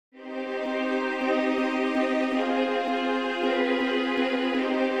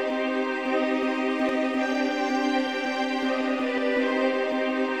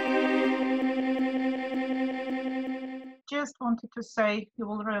just wanted to say, you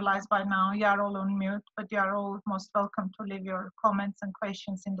will realize by now you are all on mute, but you are all most welcome to leave your comments and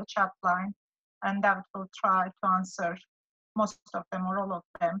questions in the chat line, and David will try to answer most of them or all of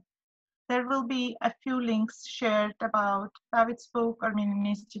them. There will be a few links shared about David's book, Armenian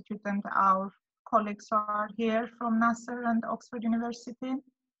Institute, and our colleagues who are here from NAASR and Oxford University.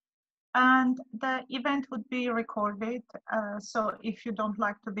 And the event would be recorded, so if you don't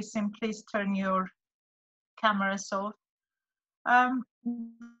like to be seen, please turn your cameras off.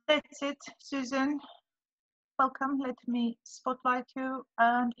 That's it, Susan. Welcome. Let me spotlight you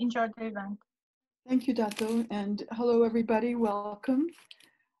and enjoy the event. Thank you, Dato, and hello, everybody. Welcome.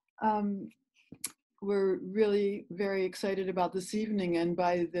 We're really very excited about this evening, and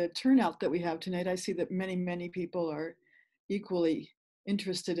by the turnout that we have tonight, I see that many people are equally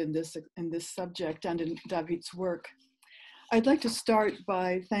interested in this subject and in David's work. I'd like to start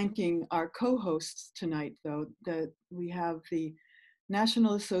by thanking our co-hosts tonight, though, that we have the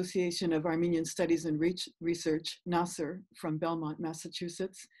National Association of Armenian Studies and Research, NAASR, from Belmont,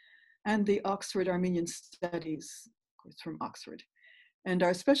 Massachusetts, and the Oxford Armenian Studies, of course, from Oxford. And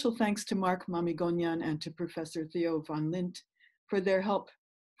our special thanks to Mark Mamigonian and to Professor Theo von Lint for their help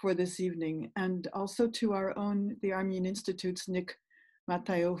for this evening, and also to our own, the Armenian Institute's Nick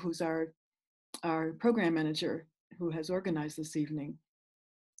Matayo, who's our program manager, who has organized this evening.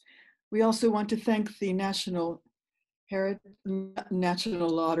 We also want to thank the National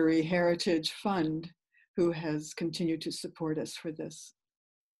Lottery Heritage Fund, who has continued to support us for this.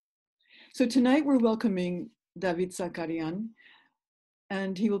 So tonight we're welcoming David Zakarian,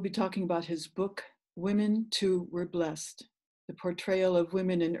 and he will be talking about his book, Women Too Were Blessed, the portrayal of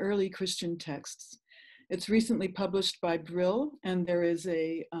women in early Christian texts. It's recently published by Brill, and there is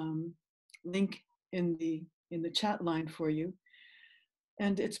a link in the chat line for you.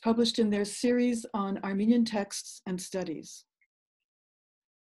 And it's published in their series on Armenian texts and studies.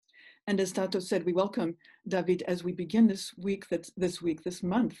 And as Tato said, we welcome David as we begin this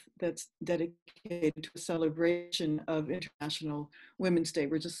month that's dedicated to a celebration of International Women's Day.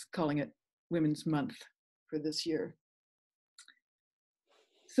 We're just calling it Women's Month for this year.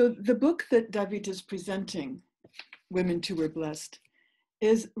 So the book that David is presenting, Women Too Were Blessed,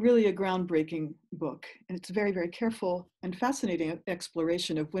 is really a groundbreaking book. And it's a very careful and fascinating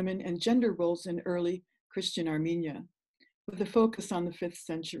exploration of women and gender roles in early Christian Armenia, with a focus on the 5th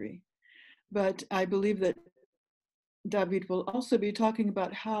century. But I believe that David will also be talking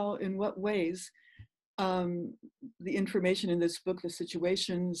about how, in what ways, the information in this book, the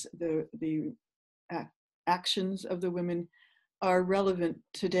situations, the actions of the women are relevant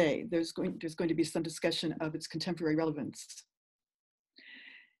today. There's going to be some discussion of its contemporary relevance.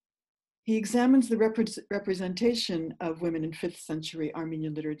 He examines the representation of women in 5th century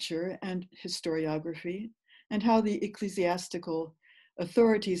Armenian literature and historiography, and how the ecclesiastical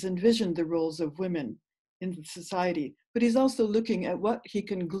authorities envisioned the roles of women in the society. But he's also looking at what he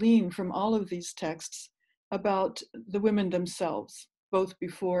can glean from all of these texts about the women themselves, both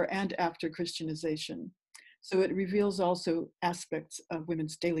before and after Christianization. So it reveals also aspects of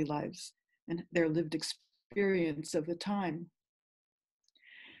women's daily lives and their lived experience of the time.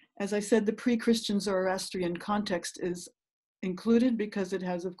 As I said, the pre-Christian Zoroastrian context is included because it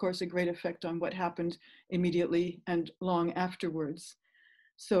has, of course, a great effect on what happened immediately and long afterwards.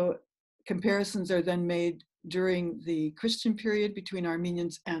 So comparisons are then made during the Christian period between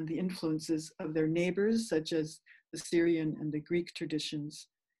Armenians and the influences of their neighbors, such as the Syrian and the Greek traditions,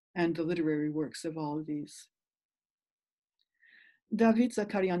 and the literary works of all of these. David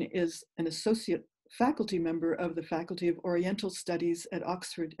Zakarian is an associate faculty member of the Faculty of Oriental Studies at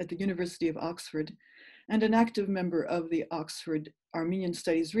Oxford, at the University of Oxford, and an active member of the Oxford Armenian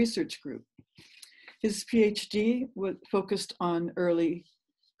Studies Research Group. His PhD was focused on early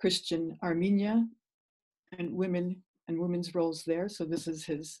Christian Armenia and women's roles there. So this is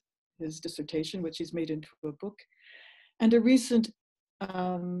his dissertation, which he's made into a book. And a recent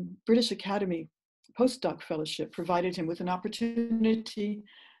British Academy postdoc fellowship provided him with an opportunity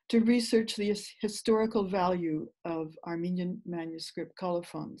to research the historical value of Armenian manuscript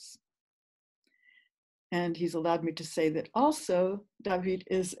colophons. And he's allowed me to say that also David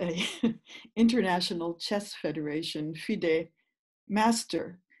is a International Chess Federation FIDE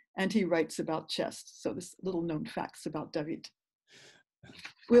master, and he writes about chess. So this little known facts about David.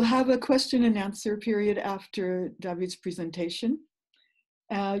 We'll have a question and answer period after David's presentation.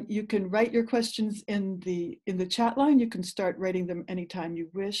 You can write your questions in the chat line. You can start writing them anytime you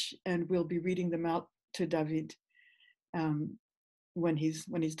wish, and we'll be reading them out to David when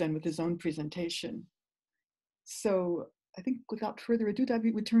he's done with his own presentation. So I think without further ado,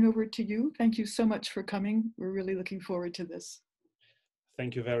 David, we turn over to you. Thank you so much for coming. We're really looking forward to this.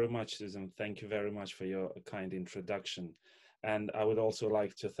 Thank you very much, Susan. Thank you very much for your kind introduction. And I would also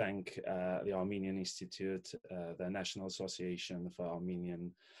like to thank the Armenian Institute, the National Association for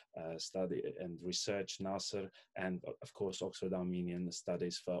Armenian Study and Research, NAASR, and of course, Oxford Armenian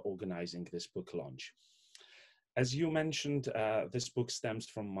Studies for organizing this book launch. As you mentioned, this book stems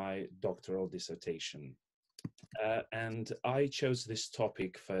from my doctoral dissertation. And I chose this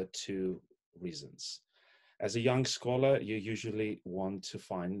topic for two reasons. As a young scholar, you usually want to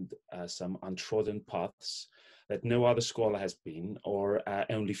find some untrodden paths that no other scholar has been, or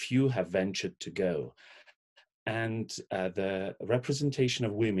only few have ventured to go. And the representation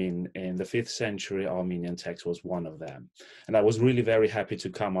of women in the 5th century Armenian text was one of them. And I was really very happy to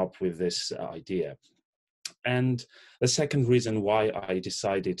come up with this idea. And the second reason why I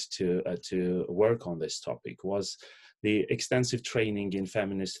decided to work on this topic was the extensive training in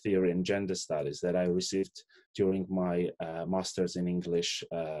feminist theory and gender studies that I received during my master's in English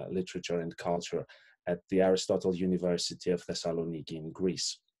literature and culture at the Aristotle University of Thessaloniki in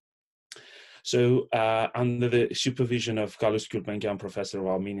Greece. So under the supervision of Carlos Gulbenkian, Professor of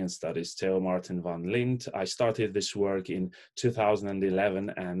Armenian Studies, Theo Martin van Lint, I started this work in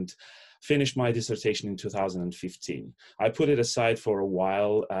 2011 and finished my dissertation in 2015. I put it aside for a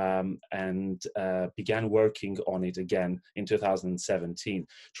while and began working on it again in 2017,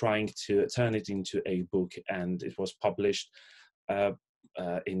 trying to turn it into a book, and it was published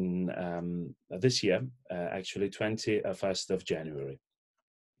in this year, actually 21st of January.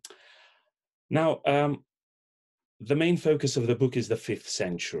 Now, the main focus of the book is the 5th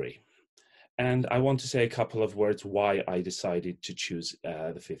century. And I want to say a couple of words why I decided to choose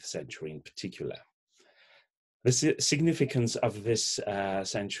the 5th century in particular. The significance of this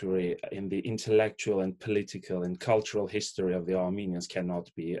century in the intellectual and political and cultural history of the Armenians cannot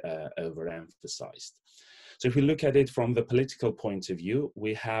be overemphasized. So if we look at it from the political point of view,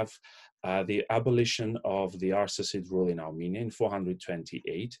 we have the abolition of the Arsacid rule in Armenia in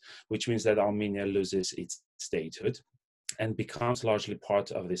 428, which means that Armenia loses its statehood and becomes largely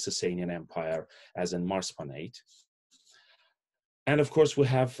part of the Sasanian Empire as an Marspanate. And of course, we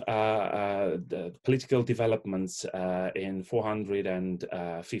have the political developments in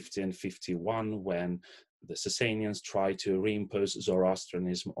 450 and 51 when the Sasanians try to reimpose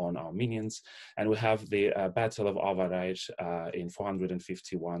Zoroastrianism on Armenians. And we have the Battle of Avarayr in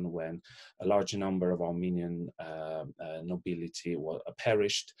 451 when a large number of Armenian nobility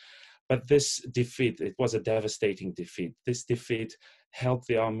perished. But this defeat, it was a devastating defeat. This defeat helped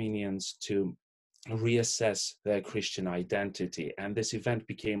the Armenians to reassess their Christian identity, and this event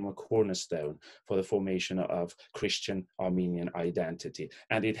became a cornerstone for the formation of Christian Armenian identity,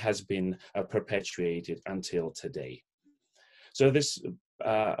 and it has been perpetuated until today. So this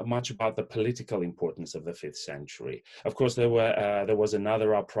much about the political importance of the 5th century. Of course, there was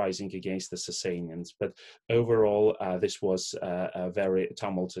another uprising against the Sasanians, but overall, this was a very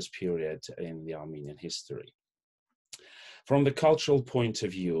tumultuous period in the Armenian history. From the cultural point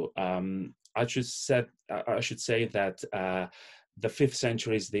of view, I should say that the 5th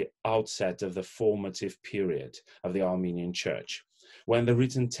century is the outset of the formative period of the Armenian Church, when the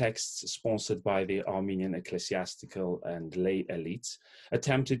written texts sponsored by the Armenian ecclesiastical and lay elites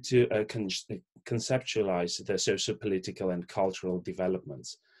attempted to conceptualize the socio-political and cultural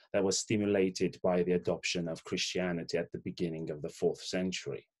developments that were stimulated by the adoption of Christianity at the beginning of the 4th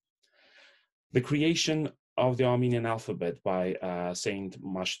century. The creation of the Armenian alphabet by Saint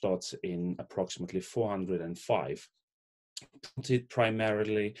Mashtot in approximately 405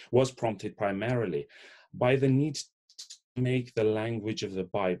 was prompted primarily by the need to make the language of the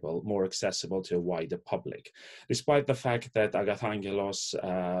Bible more accessible to a wider public. Despite the fact that Agathangelos,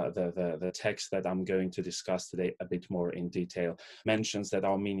 the text that I'm going to discuss today a bit more in detail, mentions that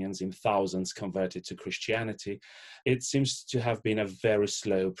Armenians in thousands converted to Christianity, it seems to have been a very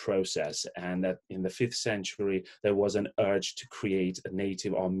slow process, and that in the 5th century there was an urge to create a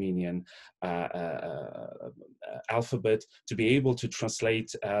native Armenian alphabet to be able to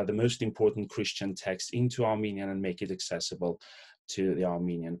translate the most important Christian texts into Armenian and make it accessible to the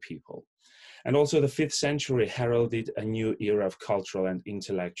Armenian people. And also the 5th century heralded a new era of cultural and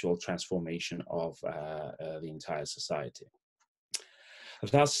intellectual transformation of the entire society.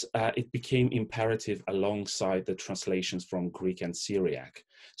 Thus, it became imperative alongside the translations from Greek and Syriac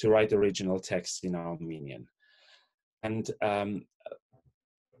to write original texts in Armenian. And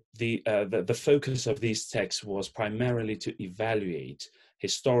the focus of these texts was primarily to evaluate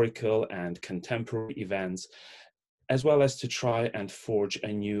historical and contemporary events, as well as to try and forge a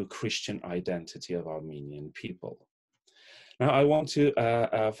new Christian identity of Armenian people. Now, I want to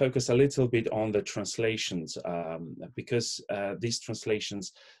focus a little bit on the translations because these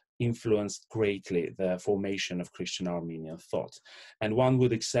translations influenced greatly the formation of Christian Armenian thought. And one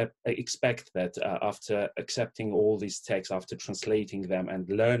would expect that after accepting all these texts, after translating them and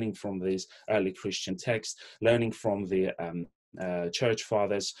learning from these early Christian texts, learning from the church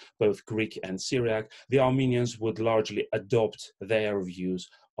fathers, both Greek and Syriac, the Armenians would largely adopt their views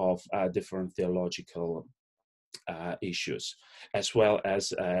of different theological issues, as well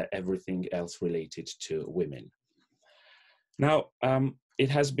as everything else related to women. Now, it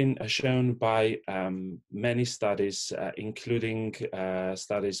has been shown by many studies, including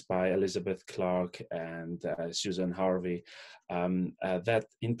studies by Elizabeth Clark and Susan Harvey, that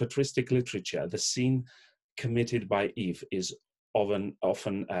in patristic literature, the sin committed by Eve is often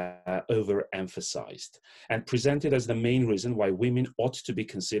overemphasized and presented as the main reason why women ought to be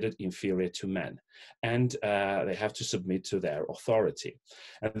considered inferior to men, and they have to submit to their authority.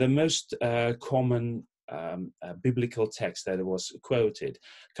 And the most common biblical text that was quoted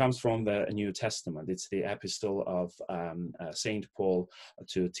comes from the New Testament. It's the epistle of Saint Paul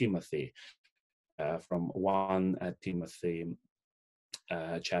to Timothy, from 1 Timothy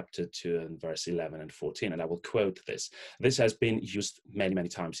chapter 2 and verse 11 and 14, and I will quote this. This has been used many, many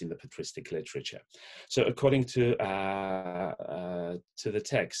times in the patristic literature. So according to the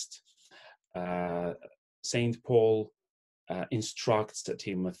text, Saint Paul instructs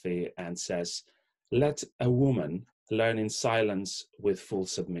Timothy and says, "Let a woman learn in silence with full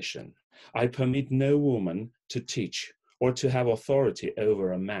submission. I permit no woman to teach or to have authority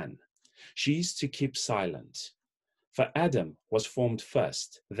over a man. She is to keep silent. For Adam was formed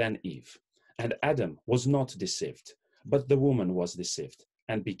first, then Eve. And Adam was not deceived, but the woman was deceived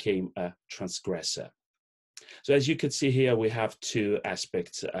and became a transgressor." So as you can see here, we have two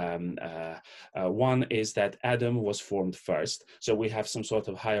aspects. One is that Adam was formed first. So we have some sort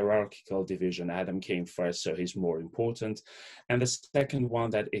of hierarchical division. Adam came first, so he's more important. And the second one,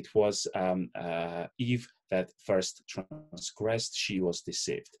 that it was Eve that first transgressed, she was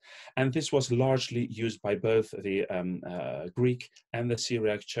deceived. And this was largely used by both the Greek and the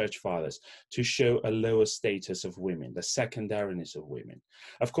Syriac church fathers to show a lower status of women, the secondariness of women.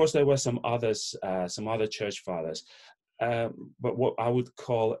 Of course, there were some others, some other church fathers, but what I would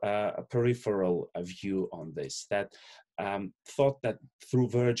call a peripheral view on this, that thought that through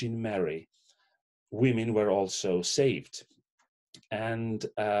Virgin Mary, women were also saved. And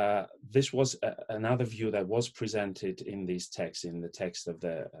this was another view that was presented in these texts, in the text of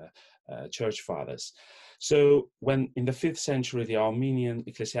the church fathers. So when in the 5th century, the Armenian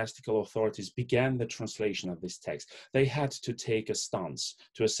ecclesiastical authorities began the translation of this text, they had to take a stance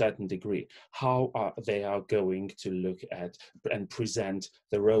to a certain degree. How they are going to look at and present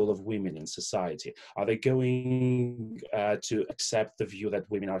the role of women in society? Are they going to accept the view that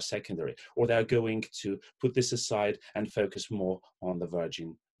women are secondary, or they are going to put this aside and focus more on the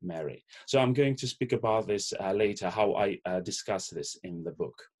Virgin Mary? So I'm going to speak about this later, how I discuss this in the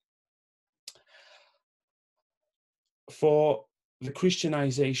book. For the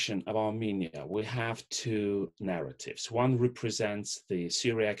Christianization of Armenia, we have two narratives. One represents the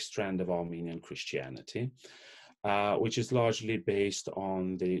Syriac strand of Armenian Christianity, which is largely based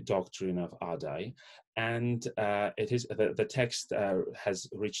on the doctrine of Adai, and it is the text has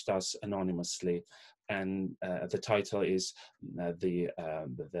reached us anonymously, and the title is the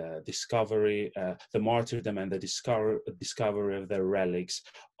discovery, the martyrdom and the discovery of the relics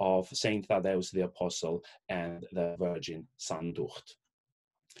of Saint Thaddeus the Apostle and the Virgin Sanducht.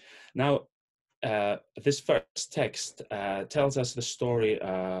 Now, this first text tells us the story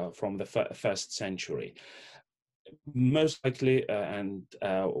from the 1st century. Most likely, and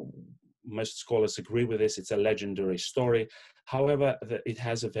most scholars agree with this, it's a legendary story. However, it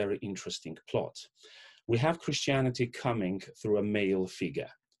has a very interesting plot. We have Christianity coming through a male figure.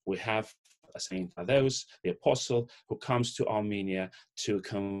 We have Saint Thaddeus, the apostle, who comes to Armenia to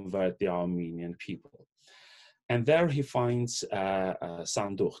convert the Armenian people. And there he finds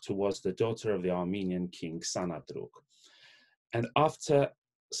Sanducht, who was the daughter of the Armenian king Sanadruk. And after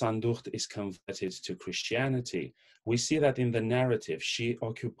Sanducht is converted to Christianity, we see that in the narrative, she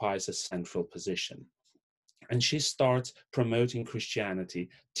occupies a central position. And she starts promoting Christianity,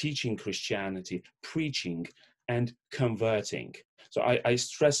 teaching Christianity, preaching, and converting. So I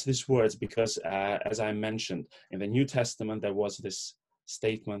stress these words because, as I mentioned, in the New Testament, there was this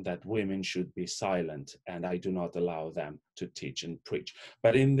statement that women should be silent, and I do not allow them to teach and preach.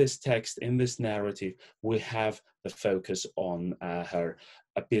 But in this text, in this narrative, we have the focus on her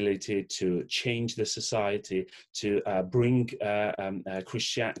ability to change the society, to bring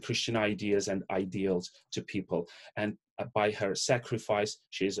Christian ideas and ideals to people, and by her sacrifice,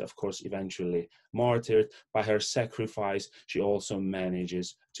 she is of course eventually martyred. By her sacrifice, she also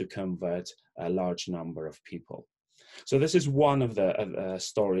manages to convert a large number of people. So this is one of the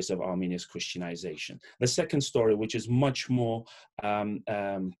stories of Armenia's Christianization. The second story, which is much more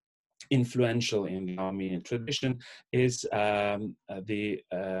influential in the Armenian tradition, is the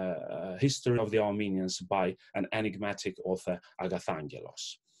history of the Armenians by an enigmatic author,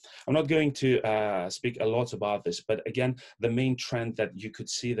 Agathangelos. I'm not going to speak a lot about this, but again, the main trend that you could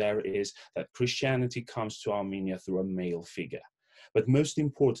see there is that Christianity comes to Armenia through a male figure. But most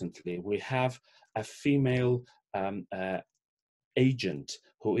importantly, we have a female agent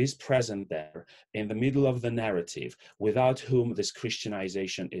who is present there in the middle of the narrative, without whom this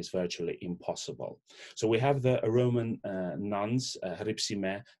Christianization is virtually impossible. So we have the Roman nuns,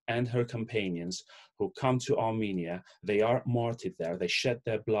 Hripsime, and her companions who come to Armenia. They are martyred there. They shed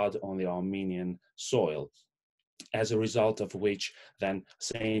their blood on the Armenian soil, as a result of which then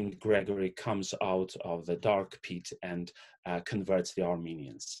Saint Gregory comes out of the dark pit and converts the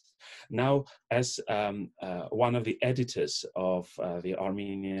Armenians. Now, as one of the editors of the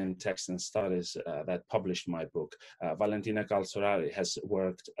Armenian Text and Studies that published my book, Valentina Calzorari has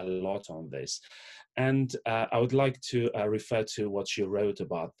worked a lot on this. And I would like to refer to what she wrote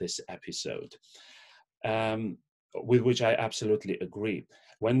about this episode, with which I absolutely agree.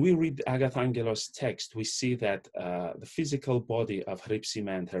 When we read Agathangelos' text, we see that the physical body of Hripsime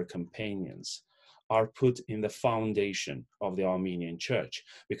and her companions are put in the foundation of the Armenian church,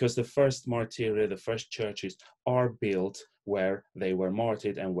 because the first martyria, the first churches, are built where they were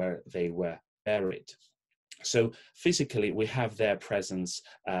martyred and where they were buried. So physically, we have their presence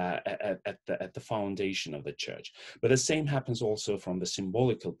at the foundation of the church. But the same happens also from the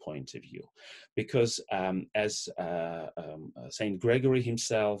symbolical point of view, because as Saint Gregory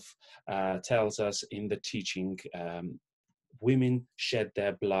himself tells us in the teaching, women shed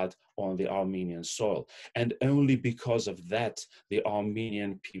their blood on the Armenian soil, and only because of that the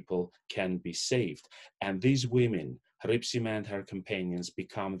Armenian people can be saved. And these women, Hripsime and her companions,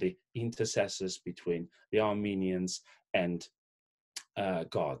 become the intercessors between the Armenians and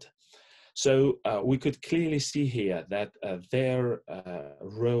God. So we could clearly see here that their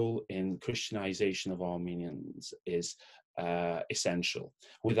role in Christianization of Armenians is essential.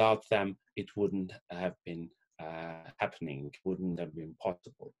 Without them, it wouldn't have been happening, wouldn't have been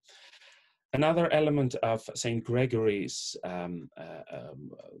possible. Another element of St. Gregory's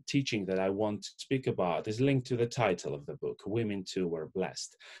teaching that I want to speak about is linked to the title of the book, Women Too Were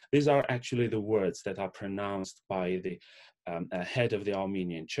Blessed. These are actually the words that are pronounced by the head of the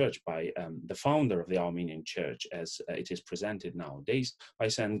Armenian Church, by the founder of the Armenian Church, as it is presented nowadays, by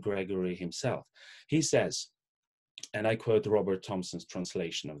St. Gregory himself. He says, and I quote Robert Thompson's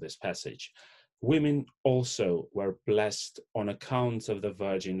translation of this passage, "Women also were blessed on account of the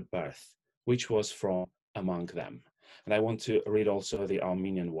virgin birth, which was from among them." And I want to read also the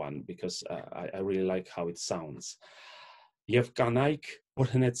Armenian one, because I really like how it sounds. Եվ կանայք որ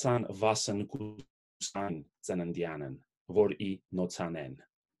հնեցան վասն կուսան ծննդյանն, որ ի նոցանեն.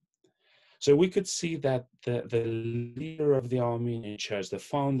 So we could see that the leader of the Armenian Church, the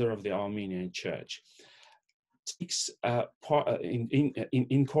founder of the Armenian Church, takes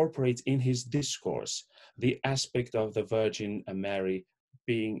incorporates in his discourse the aspect of the Virgin Mary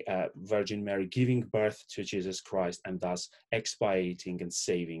being Virgin Mary giving birth to Jesus Christ, and thus expiating and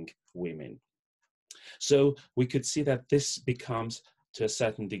saving women. So we could see that this becomes, to a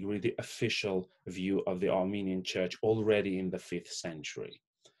certain degree, the official view of the Armenian Church already in the 5th century.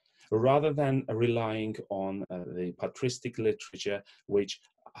 Rather than relying on the patristic literature, which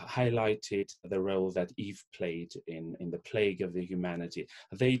highlighted the role that Eve played in the plague of the humanity,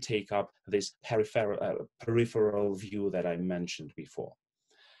 they take up this peripheral view that I mentioned before.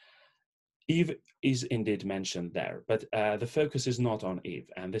 Eve is indeed mentioned there, but the focus is not on Eve,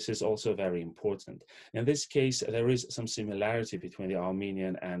 and this is also very important. In this case, there is some similarity between the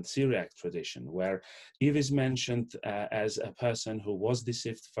Armenian and Syriac tradition, where Eve is mentioned as a person who was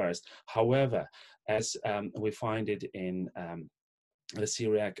deceived first. However, as we find it in the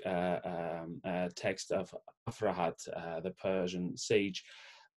Syriac text of Afrahat, the Persian sage,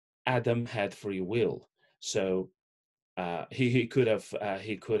 Adam had free will, so he could have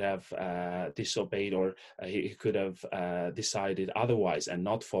disobeyed, or he could have decided otherwise and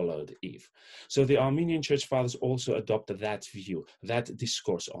not followed Eve. So the Armenian Church Fathers also adopted that view, that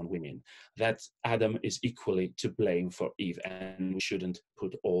discourse on women, that Adam is equally to blame for Eve, and we shouldn't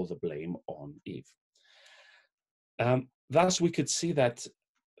put all the blame on Eve. Thus, we could see that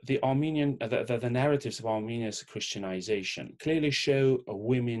the narratives of Armenia's Christianization clearly show a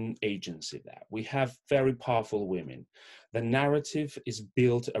women agency there. We have very powerful women. The narrative is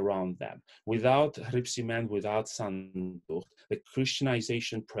built around them. Without Hripsimen, without Sanduch, the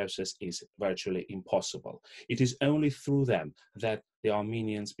Christianization process is virtually impossible. It is only through them that the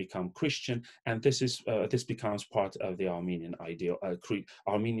Armenians become Christian, and this becomes part of the Armenian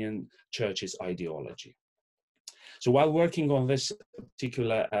Church's ideology. So while working on this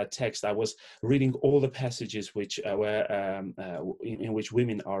particular text, I was reading all the passages which in which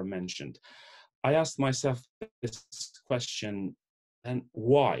women are mentioned. I asked myself this question, and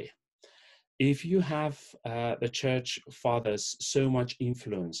why? If you have the church fathers so much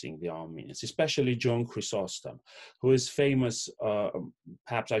influencing the Armenians, especially John Chrysostom, who is famous,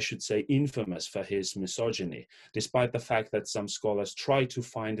 perhaps I should say infamous, for his misogyny, despite the fact that some scholars try to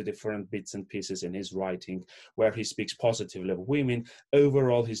find the different bits and pieces in his writing where he speaks positively of women,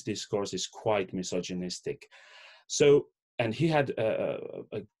 overall his discourse is quite misogynistic. And he had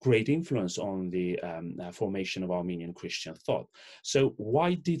a great influence on the formation of Armenian Christian thought. So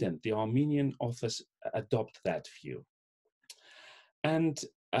why didn't the Armenian authors adopt that view? And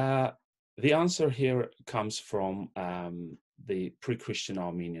the answer here comes from the pre-Christian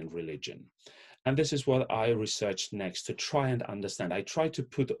Armenian religion. And this is what I researched next to try and understand. I tried to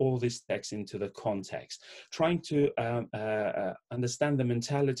put all these texts into the context, trying to understand the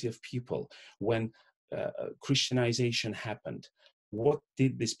mentality of people when Christianization happened. What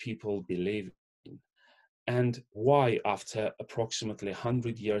did these people believe in? And why, after approximately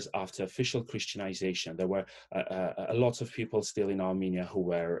 100 years after official Christianization, there were a lot of people still in Armenia who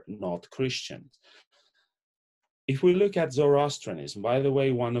were not Christians? If we look at Zoroastrianism, by the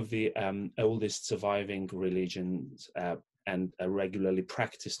way, one of the oldest surviving religions and regularly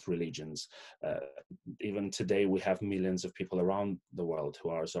practiced religions, even today we have millions of people around the world who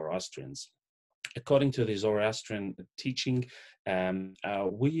are Zoroastrians. According to the Zoroastrian teaching,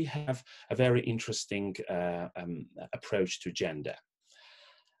 we have a very interesting approach to gender.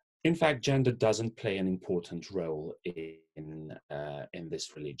 In fact, gender doesn't play an important role in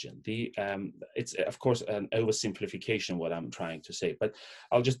this religion. It's of course an oversimplification what I'm trying to say, but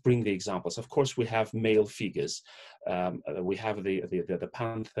I'll just bring the examples. Of course, we have male figures. We have the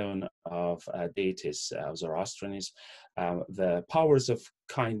pantheon of deities of Zoroastrianism. The powers of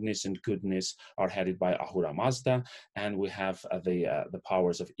kindness and goodness are headed by Ahura Mazda, and we have the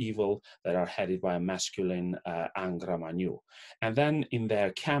powers of evil that are headed by a masculine Angra Manu. And then in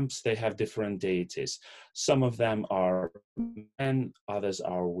their camps, they have different deities. Some of them are men, others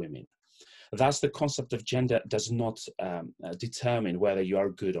are women. Thus, the concept of gender does not determine whether you are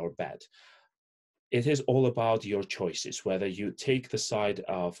good or bad. It is all about your choices, whether you take the side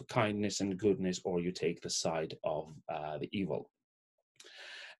of kindness and goodness or you take the side of the evil.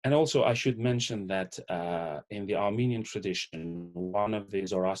 And also, I should mention that in the Armenian tradition, one of the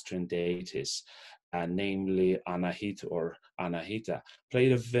Zoroastrian deities, namely Anahit or Anahita,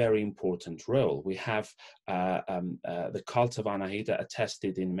 played a very important role. We have the cult of Anahita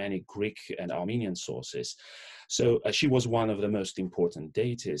attested in many Greek and Armenian sources. So she was one of the most important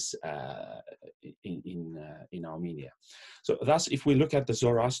deities in Armenia. So thus, if we look at the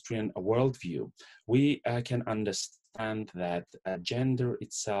Zoroastrian worldview, we can understand that gender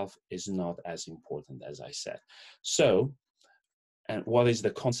itself is not as important, as I said. So, and what is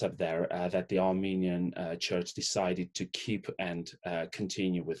the concept there that the Armenian church decided to keep and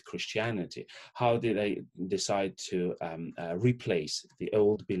continue with Christianity? How did they decide to replace the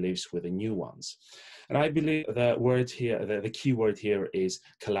old beliefs with the new ones? And I believe the word here, the key word here is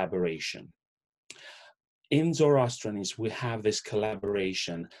collaboration. In Zoroastrianism, we have this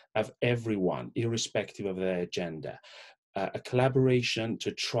collaboration of everyone, irrespective of their gender. A collaboration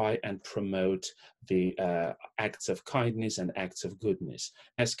to try and promote the acts of kindness and acts of goodness,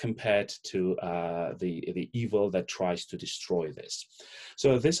 as compared to the evil that tries to destroy this.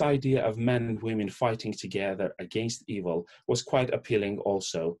 So this idea of men and women fighting together against evil was quite appealing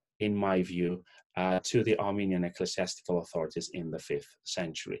also, in my view, to the Armenian ecclesiastical authorities in the 5th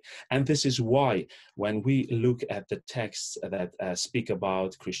century. And this is why, when we look at the texts that speak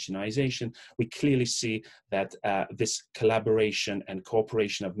about Christianization, we clearly see that this collaboration and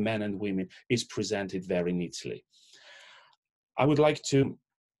cooperation of men and women is presented very neatly. I would like to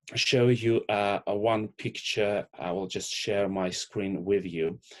show you one picture. I will just share my screen with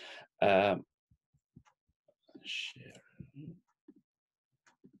you. Share.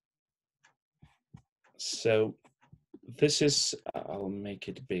 So this is, I'll make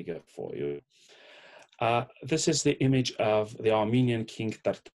it bigger for you. This is the image of the Armenian king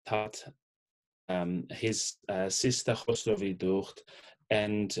Tartat, his sister Khosrow Viducht,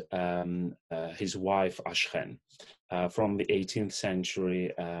 and his wife Ashken from the 18th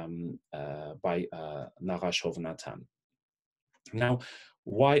century by Narashov Natan. Now,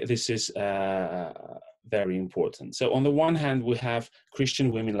 why this is very important. So on the one hand, we have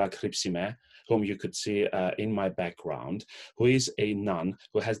Christian women like Hripsime, whom you could see in my background, who is a nun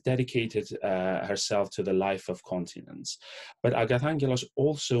who has dedicated herself to the life of continence. But Agathangelos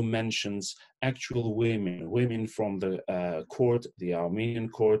also mentions actual women from the court, the Armenian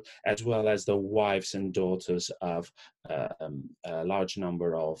court, as well as the wives and daughters of a large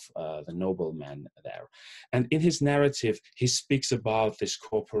number of the noblemen there. And in his narrative, he speaks about this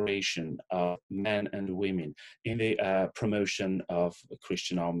cooperation of men and women in the promotion of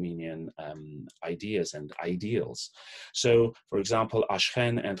Christian Armenian ideas and ideals. So, for example,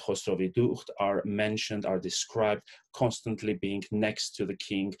 Ashken and Khosrovi-Dukht are mentioned, are described constantly being next to the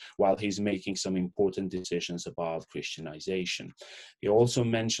king while he's making some important decisions about Christianization. He also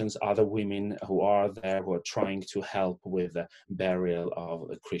mentions other women who are there, who are trying to help with the burial of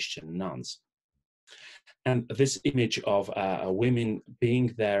the Christian nuns. And this image of women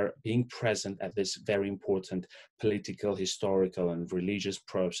being there, being present at this very important political, historical, and religious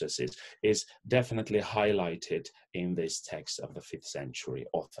processes is definitely highlighted in this text of the 5th century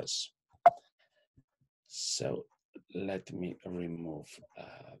authors. So let me remove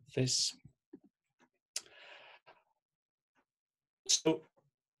this. So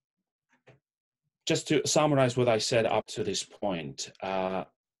just to summarize what I said up to this point,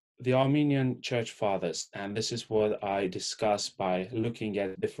 the Armenian Church Fathers, and this is what I discuss by looking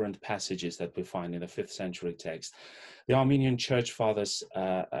at different passages that we find in the 5th century text. The Armenian Church Fathers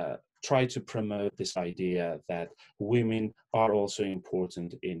try to promote this idea that women are also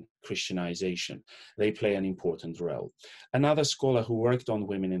important in Christianization. They play an important role. Another scholar who worked on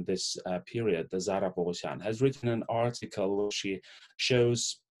women in this period, the Zara Bogosian, has written an article where she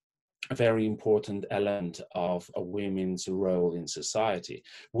shows a very important element of a women's role in society.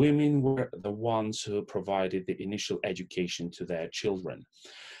 Women were the ones who provided the initial education to their children.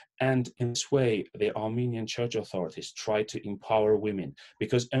 And in this way, the Armenian church authorities tried to empower women,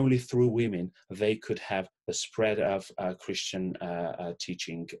 because only through women they could have the spread of Christian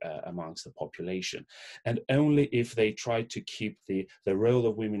teaching amongst the population. And only if they tried to keep the role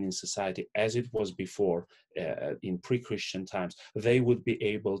of women in society as it was before in pre-Christian times, they would be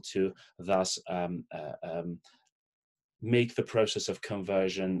able to thus make the process of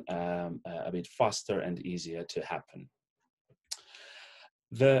conversion a bit faster and easier to happen.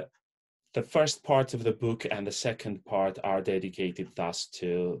 The first part of the book and the second part are dedicated thus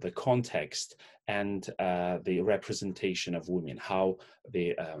to the context and the representation of women, how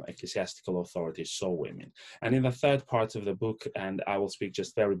the ecclesiastical authorities saw women. And in the third part of the book, and I will speak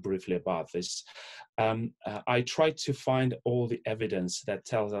just very briefly about this, I tried to find all the evidence that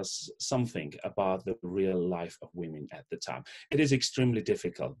tells us something about the real life of women at the time. It is extremely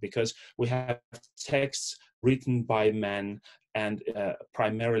difficult because we have texts written by men, and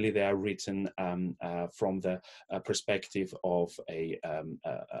primarily they are written from the perspective of a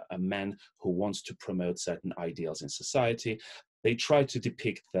man who wants to promote certain ideals in society. They try to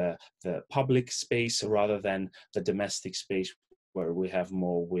depict the public space rather than the domestic space, where we have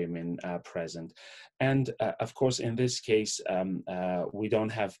more women present. And of course, in this case, we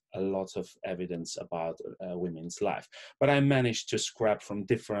don't have a lot of evidence about women's life. But I managed to scrap from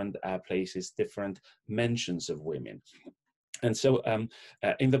different places, different mentions of women. And so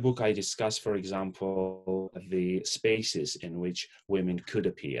in the book, I discuss, for example, the spaces in which women could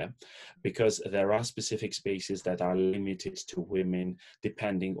appear, because there are specific spaces that are limited to women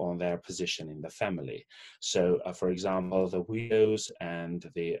depending on their position in the family. So, for example, the widows and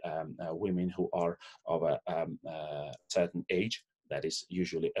the women who are of a certain age, that is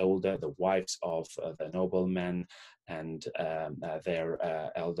usually older, the wives of the noblemen and their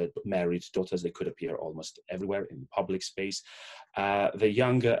elder married daughters, they could appear almost everywhere in public space. The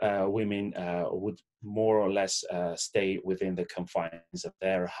younger women would more or less stay within the confines of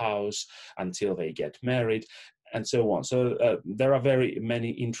their house until they get married, and so on. So there are very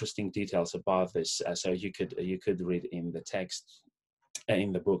many interesting details about this. So you could read in the text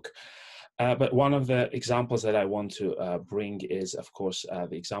in the book. But one of the examples that I want to bring is, of course,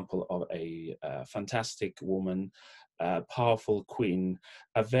 the example of a fantastic woman, powerful queen,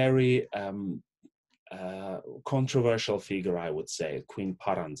 a very controversial figure, I would say, Queen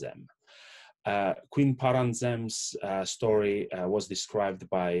Paranzem. Queen Paranzem's story was described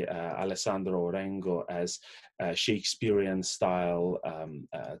by Alessandro Orengo as Shakespearean-style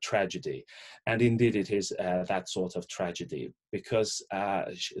tragedy. And indeed it is that sort of tragedy, because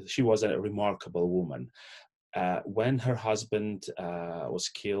she was a remarkable woman. When her husband was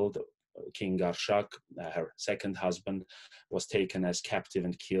killed, King Arshak, her second husband, was taken as captive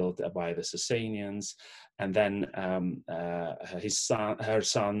and killed by the Sasanians, and then her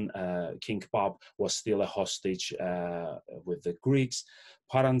son, King Pap, was still a hostage with the Greeks.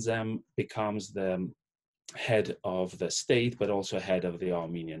 Paranzem becomes the head of the state, but also head of the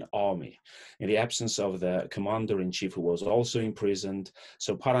Armenian army. In the absence of the commander-in-chief, who was also imprisoned,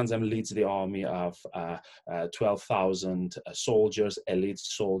 so Paranzem leads the army of 12,000 soldiers, elite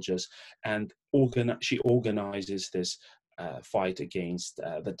soldiers, and she organizes this fight against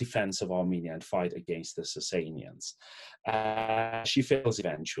the defense of Armenia and fight against the Sasanians. She fails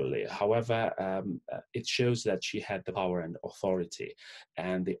eventually. However, it shows that she had the power and authority,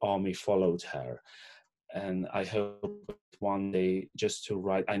 and the army followed her. And I hope one day just to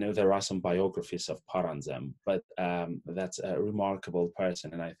write, I know there are some biographies of Paranzem, but that's a remarkable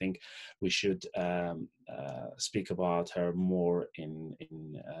person, and I think we should speak about her more in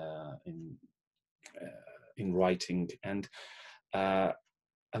writing. And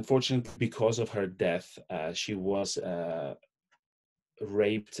unfortunately, because of her death, she was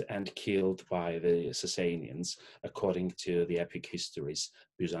raped and killed by the Sasanians, according to the epic histories,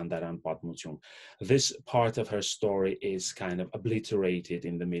 Byzandaran Patmutyum. This part of her story is kind of obliterated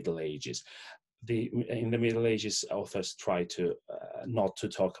in the Middle Ages. In the Middle Ages, authors try to not to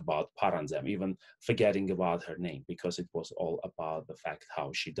talk about Paranzem, even forgetting about her name, because it was all about the fact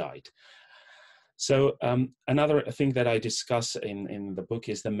how she died. So another thing that I discuss in the book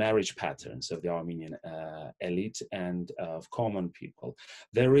is the marriage patterns of the Armenian elite and of common people.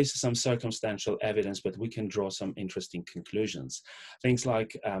 There is some circumstantial evidence, but we can draw some interesting conclusions. Things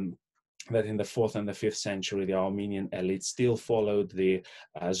like that in the 4th and the 5th century, the Armenian elite still followed the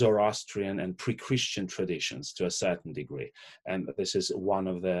Zoroastrian and pre-Christian traditions to a certain degree. And this is one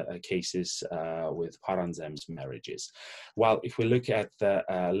of the cases with Paranzem's marriages. While if we look at the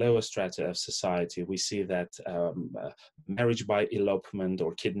lower strata of society, we see that marriage by elopement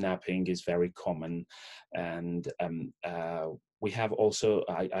or kidnapping is very common. And we have also,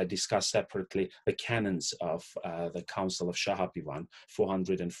 I discussed separately, the canons of the Council of Shahapivan,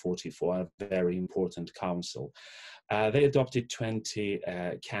 444, a very important council. They adopted 20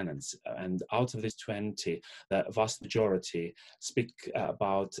 canons, and out of these 20, the vast majority speak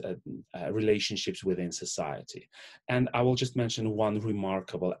about relationships within society. And I will just mention one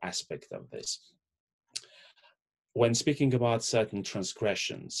remarkable aspect of this. When speaking about certain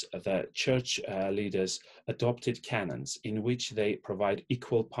transgressions, the church leaders adopted canons in which they provide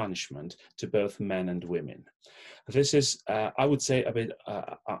equal punishment to both men and women. This is, I would say, a bit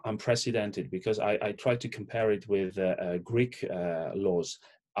unprecedented, because I tried to compare it with Greek laws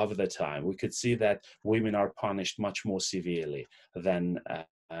of the time. We could see that women are punished much more severely than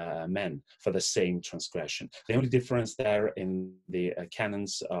men for the same transgression. The only difference there in the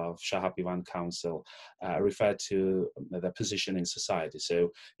canons of Shahapivan Council refer to the position in society. So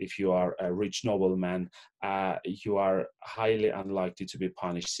if you are a rich nobleman, you are highly unlikely to be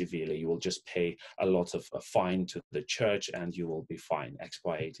punished severely. You will just pay a lot of fine to the church, and you will be fine,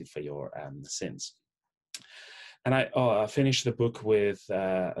 expiated for your sins. And I finished the book with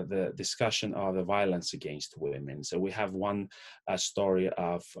the discussion of the violence against women. So we have one story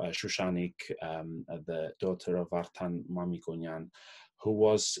of Shushanik, the daughter of Vartan Mamikonian, who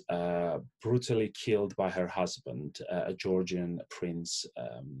was brutally killed by her husband, a Georgian prince,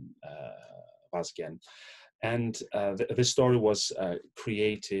 Vazgen. And this story was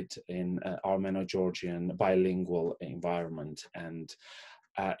created in Armeno-Georgian bilingual environment, and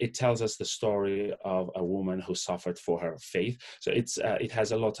it tells us the story of a woman who suffered for her faith. So it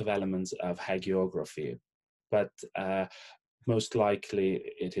has a lot of elements of hagiography, but most likely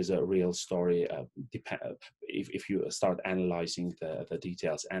it is a real story if you start analyzing the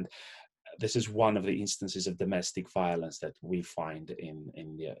details. And this is one of the instances of domestic violence that we find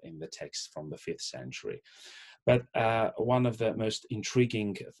in the text from the 5th century. But one of the most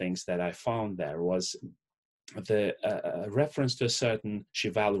intriguing things that I found there was the reference to a certain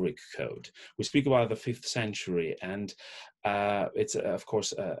chivalric code. We speak about the 5th century, and it's of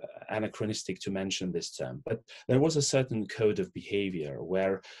course anachronistic to mention this term, but there was a certain code of behavior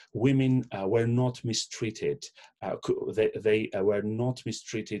where women were not mistreated. They were not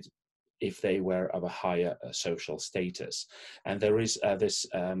mistreated if they were of a higher social status. And there is this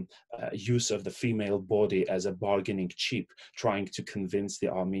use of the female body as a bargaining chip, trying to convince the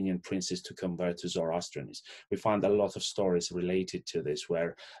Armenian princes to convert to Zoroastrianism. We find a lot of stories related to this,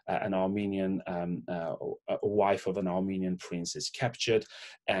 where an Armenian, a wife of an Armenian prince is captured,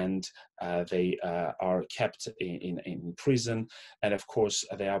 and they are kept in prison. And of course,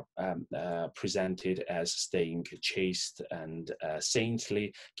 they are presented as staying chaste and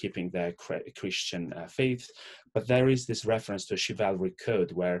saintly, keeping their Christian faith. But there is this reference to a chivalry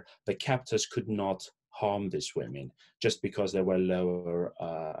code where the captors could not harm these women just because they were lower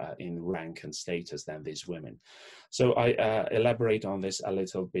in rank and status than these women. So I elaborate on this a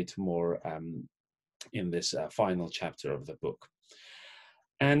little bit more in this final chapter of the book.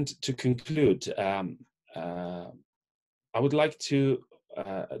 And to conclude, I would like to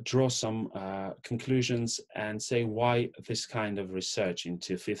draw some conclusions and say why this kind of research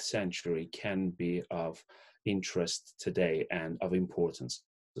into 5th century can be of interest today and of importance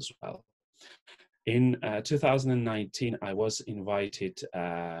as well. In 2019, I was invited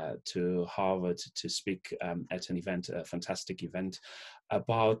to Harvard to speak at an event, a fantastic event,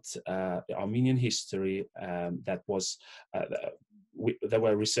 about Armenian history. That was, there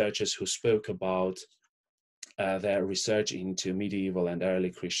were researchers who spoke about their research into medieval and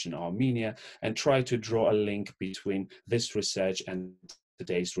early Christian Armenia, and try to draw a link between this research and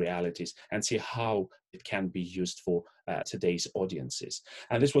today's realities and see how it can be used for today's audiences.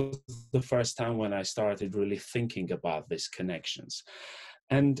 And this was the first time when I started really thinking about these connections.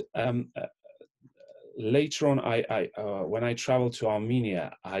 And later on, when I traveled to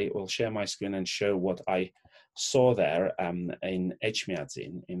Armenia, I will share my screen and show what I saw there in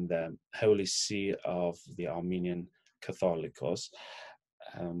Echmiadzin, in the Holy See of the Armenian Catholicos.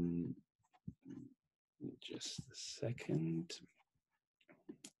 Just a second.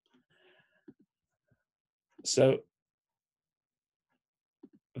 So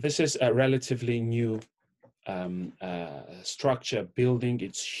this is a relatively new structure building.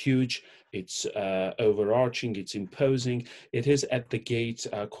 It's huge, it's overarching, it's imposing. It is at the gate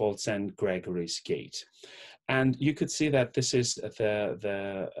called St. Gregory's Gate. And you could see that this is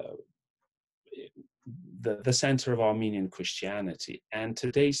the center of Armenian Christianity. And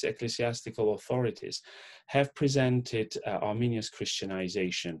today's ecclesiastical authorities have presented Armenia's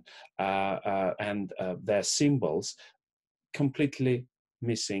Christianization and their symbols completely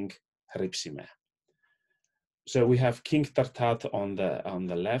missing Ripsime. So we have King Tartat on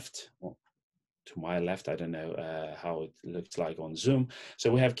the left, well, to my left. I don't know how it looks like on Zoom.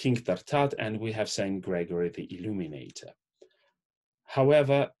 So we have King Tartat and we have Saint Gregory the Illuminator.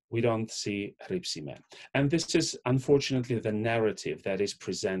 However, we don't see Ripsime. And this is unfortunately the narrative that is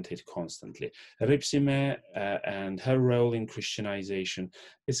presented constantly. Ripsime and her role in Christianization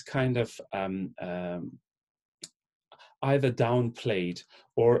is kind of either downplayed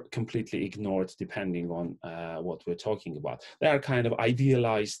or completely ignored, depending on what we're talking about. They are kind of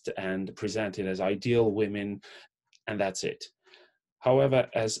idealized and presented as ideal women, and that's it. However,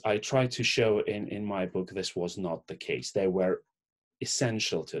 as I try to show in my book, this was not the case. They were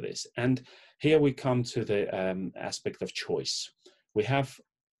essential to this. And here we come to the aspect of choice. We have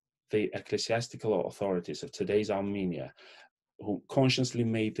the ecclesiastical authorities of today's Armenia who consciously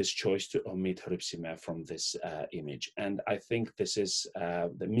made this choice to omit Ripsime from this image. And I think this is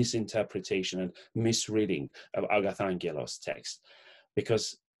the misinterpretation and misreading of Agathangelos' text,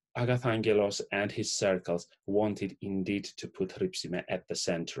 because Agathangelos and his circles wanted indeed to put Ripsime at the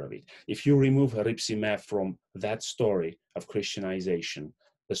center of it. If you remove Ripsime from that story of Christianization,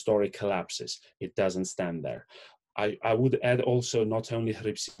 the story collapses. It doesn't stand there. I would add also not only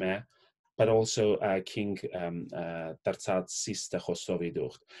Ripsime, but also King Tartat's sister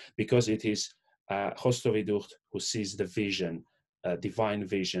Hostoviducht, because it is Hostoviducht who sees the vision, divine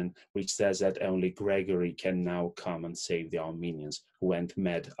vision, which says that only Gregory can now come and save the Armenians who went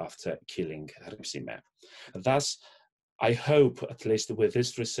mad after killing Ripsime. Thus, I hope, at least with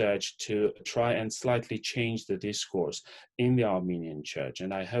this research, to try and slightly change the discourse in the Armenian Church.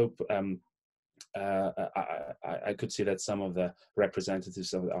 And I hope I could see that some of the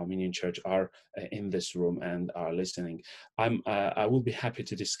representatives of the Armenian Church are in this room and are listening. I will be happy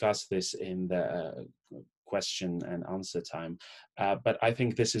to discuss this in the question and answer time, but I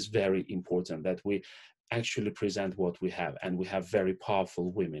think this is very important, that we actually present what we have, and we have very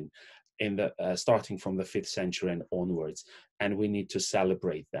powerful women in the starting from the 5th century and onwards, and we need to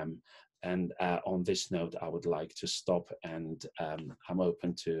celebrate them. And on this note, I would like to stop, and I'm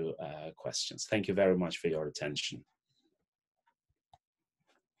open to questions. Thank you very much for your attention.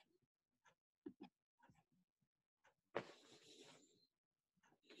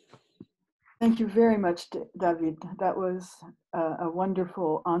 Thank you very much, David. That was a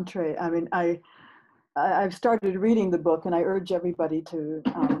wonderful entree. I mean, I've started reading the book, and I urge everybody to,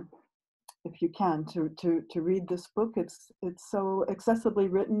 if you can, to read this book. It's so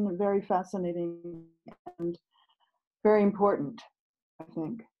accessibly written, very fascinating, and very important, I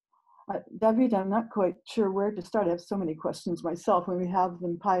think. David, I'm not quite sure where to start. I have so many questions myself, and we have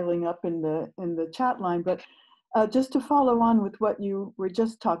them piling up in the chat line. But just to follow on with what you were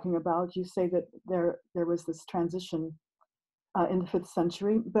just talking about, you say that there was this transition in the 5th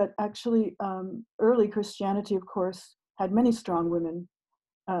century, but actually early Christianity, of course, had many strong women,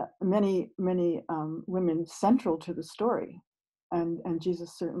 many women central to the story, and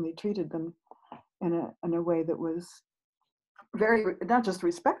Jesus certainly treated them in a way that was very, not just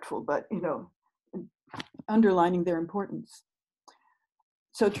respectful, but underlining their importance.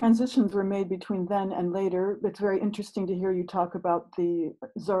 So transitions were made between then and later. It's very interesting to hear you talk about the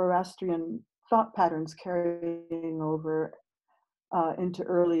Zoroastrian thought patterns carrying over into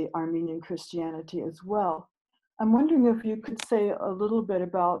early Armenian Christianity as well. I'm wondering if you could say a little bit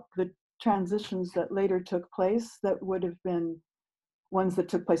about the transitions that later took place that would have been ones that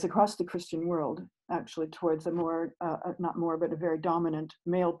took place across the Christian world, actually towards a more, not more, but a very dominant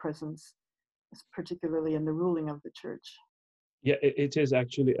male presence, particularly in the ruling of the church. Yeah, it is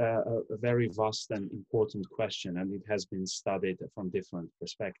actually a very vast and important question, and it has been studied from different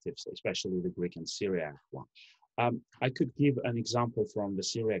perspectives, especially the Greek and Syriac one. I could give an example from the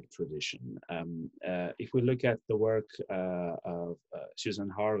Syriac tradition. If we look at the work of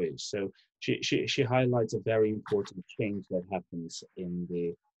Susan Harvey, so she highlights a very important change that happens in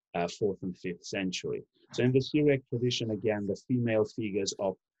the 4th and 5th century. So in the Syriac tradition, again, the female figures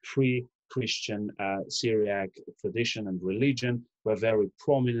of pre-Christian Syriac tradition and religion were very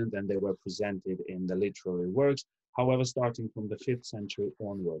prominent, and they were presented in the literary works. However, starting from the 5th century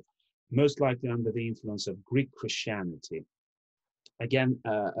onward, most likely under the influence of Greek Christianity, again,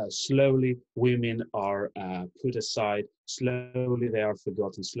 slowly women are put aside, slowly they are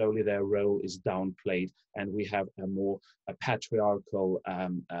forgotten, slowly their role is downplayed, and we have a more patriarchal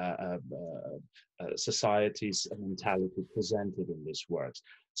society's mentality presented in these works.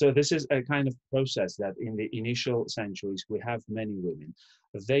 So this is a kind of process that in the initial centuries we have many women.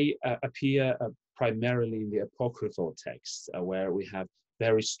 They appear primarily in the apocryphal texts, where we have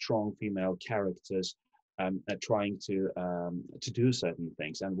very strong female characters trying to do certain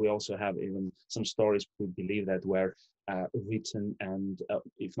things. And we also have even some stories we believe that were written and,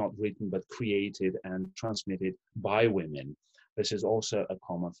 if not written, but created and transmitted by women. This is also a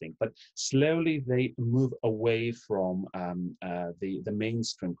common thing. But slowly they move away from the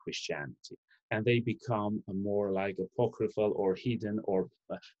mainstream Christianity, and they become more like apocryphal or hidden or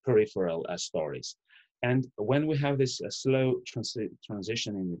peripheral stories. And when we have this slow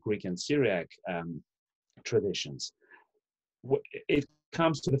transition in the Greek and Syriac traditions, it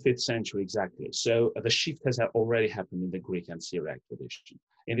comes to the 5th century exactly. So the shift has already happened in the Greek and Syriac tradition.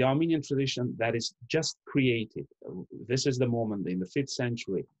 In the Armenian tradition, that is just created. This is the moment in the 5th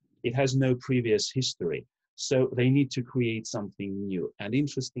century. It has no previous history. So they need to create something new. And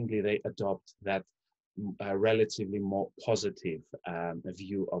interestingly, they adopt that relatively more positive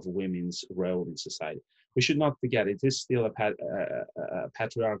view of women's role in society. We should not forget, it is still a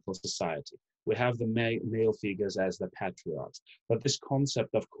patriarchal society. We have the male figures as the patriarchs, but this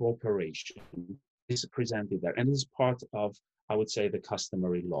concept of cooperation is presented there, and is part of, I would say, the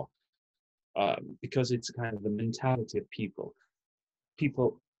customary law, because it's kind of the mentality of people.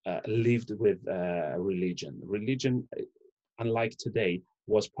 People lived with religion. Religion, unlike today,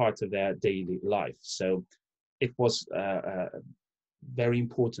 was part of their daily life. So it was very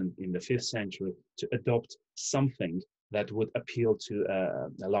important in the 5th century to adopt something that would appeal to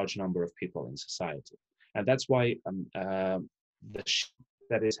a large number of people in society. And that's why the shift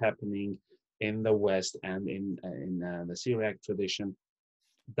that is happening in the West and in the Syriac tradition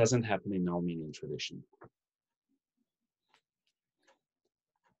doesn't happen in the Armenian tradition.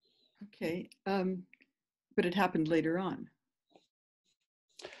 Okay, but it happened later on.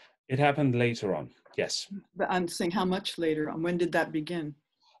 It happened later on, yes. But I'm saying how much later on? When did that begin?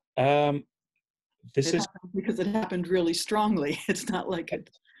 Because it happened really strongly. It's not like it.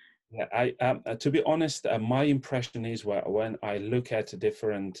 Yeah, to be honest, my impression is when I look at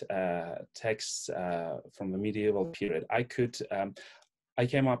different texts from the medieval period, I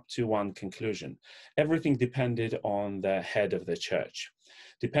came up to one conclusion. Everything depended on the head of the church.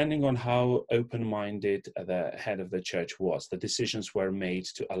 Depending on how open-minded the head of the church was, the decisions were made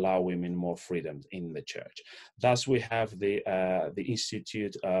to allow women more freedom in the church. Thus, we have the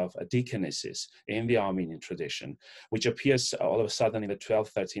Institute of Deaconesses in the Armenian tradition, which appears all of a sudden in the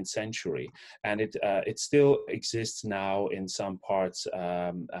 12th, 13th century, and it still exists now in some parts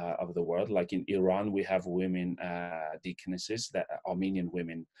of the world. Like in Iran, we have women deaconesses, that Armenian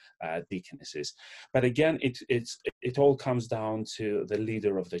women deaconesses. But again, it all comes down to the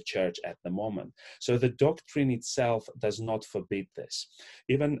leader of the church at the moment. So the doctrine itself does not forbid this.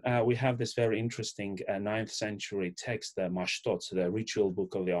 Even we have this very interesting 9th century text, the Mashtot, the ritual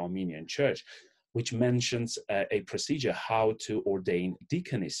book of the Armenian church, which mentions a procedure how to ordain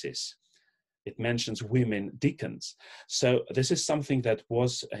deaconesses. It mentions women deacons. So this is something that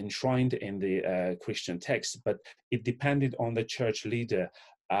was enshrined in the Christian text, but it depended on the church leader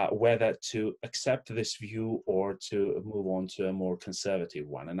whether to accept this view or to move on to a more conservative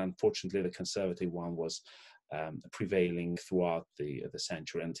one. And unfortunately, the conservative one was prevailing throughout the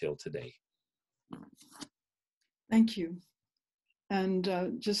century until today. Thank you.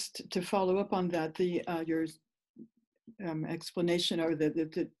 And just to follow up on that, your explanation, or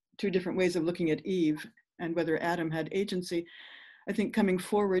the two different ways of looking at Eve and whether Adam had agency, I think coming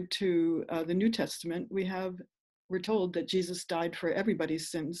forward to the New Testament, we're told that Jesus died for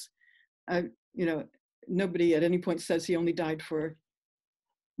everybody's sins. Nobody at any point says he only died for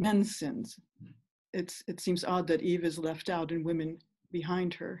men's sins. It seems odd that Eve is left out and women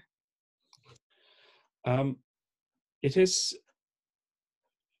behind her. It is,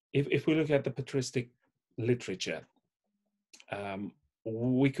 if we look at the patristic literature,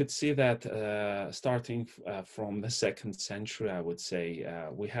 we could see that starting from the 2nd century, I would say,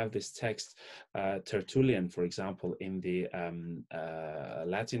 we have this text, Tertullian, for example, in the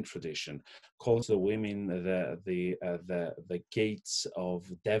Latin tradition, calls the women the gates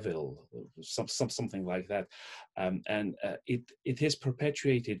of devil, something like that, and it is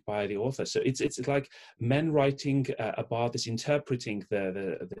perpetuated by the author. So it's like men writing about this, interpreting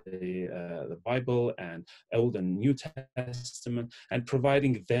the Bible and Old and New Testament, and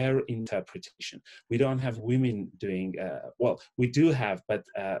providing their interpretation. We don't have women doing, well, we do have, but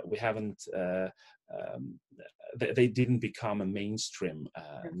we haven't, they didn't become a mainstream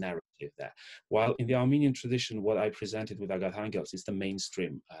narrative there. While in the Armenian tradition, what I presented with Agathangels is the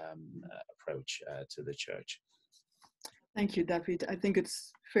mainstream approach to the church. Thank you, David. I think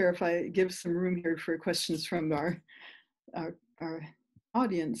it's fair if I give some room here for questions from our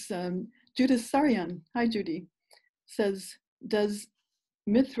audience. Judith Zakarian, hi Judy, says, does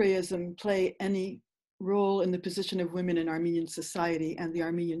Mithraism play any role in the position of women in Armenian society and the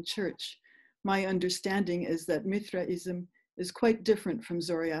Armenian church? My understanding is that Mithraism is quite different from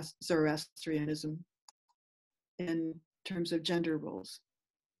Zoroastrianism in terms of gender roles.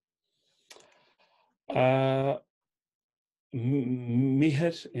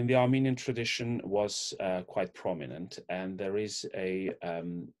 Mihr in the Armenian tradition was quite prominent, and there is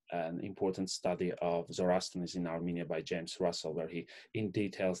an important study of Zoroastrianism in Armenia by James Russell, where he in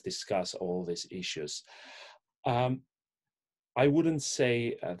details discuss all these issues. I wouldn't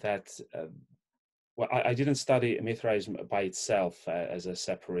say that, well, I didn't study Mithraism by itself as a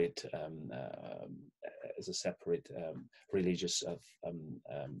separate religious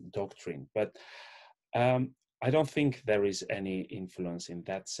doctrine, but I don't think there is any influence in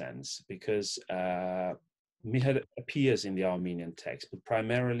that sense, because Mihr appears in the Armenian text, but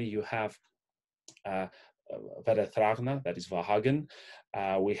primarily you have Verethragna, that is Vahagan.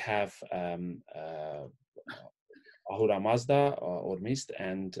 We have Ahura Mazda, or Mist,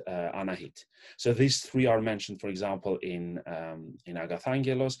 and Anahit. So these three are mentioned, for example, in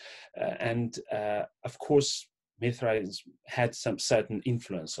Agathangelos, and of course, Mithraism had some certain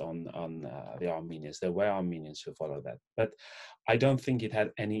influence on the Armenians. There were Armenians who followed that, but I don't think it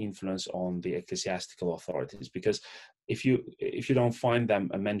had any influence on the ecclesiastical authorities, because if you don't find them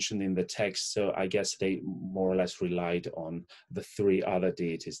mentioned in the text, so I guess they more or less relied on the three other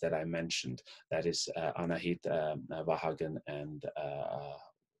deities that I mentioned, that is Anahit, Vahagan, and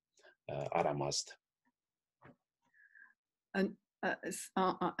Aramazd. And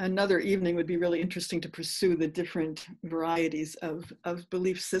another evening would be really interesting to pursue the different varieties of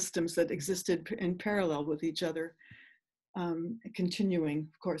belief systems that existed in parallel with each other, continuing,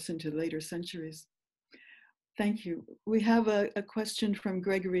 of course, into later centuries. Thank you. We have a question from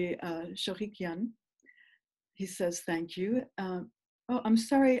Gregory Shorikian. He says, thank you. Oh, I'm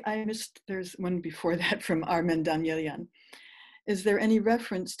sorry, I missed, there's one before that from Armen Danielian. Is there any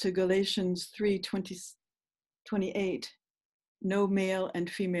reference to Galatians 3:28? No male and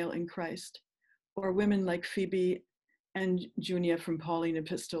female in Christ, or women like Phoebe and Junia from Pauline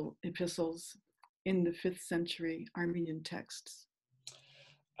epistles in the 5th century Armenian texts?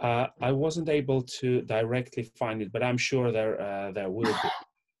 I wasn't able to directly find it, but I'm sure there will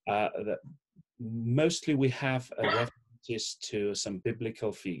be. Mostly we have references to some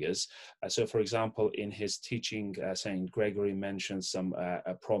biblical figures. So, for example, in his teaching, Saint Gregory mentions some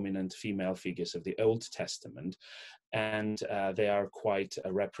prominent female figures of the Old Testament, and they are quite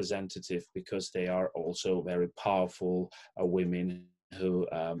representative because they are also very powerful women who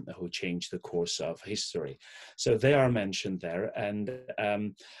change the course of history. So they are mentioned there, and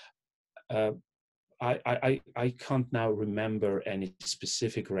I can't now remember any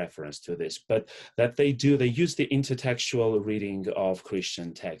specific reference to this, but that they use the intertextual reading of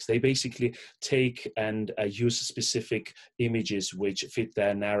Christian texts. They basically take and use specific images which fit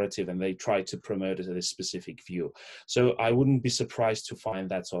their narrative, and they try to promote it as a specific view. So I wouldn't be surprised to find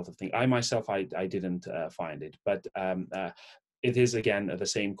that sort of thing. I myself, I didn't find it, but it is again the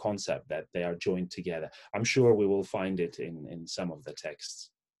same concept that they are joined together. I'm sure we will find it in some of the texts.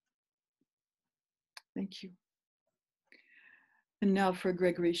 Thank you. And now for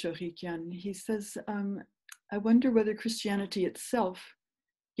Gregory Shorikian. He says, I wonder whether Christianity itself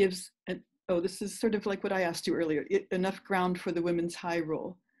gives, this is sort of like what I asked you earlier, enough ground for the women's high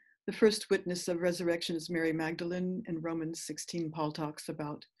role. The first witness of resurrection is Mary Magdalene. In Romans 16, Paul talks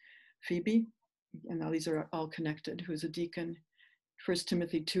about Phoebe, and now these are all connected, who's a deacon. 1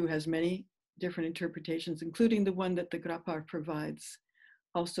 Timothy 2 has many different interpretations, including the one that the Grapar provides.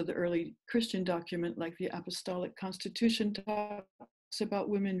 Also, the early Christian document, like the Apostolic Constitution, talks about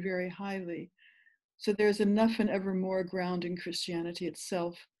women very highly. So there's enough and ever more ground in Christianity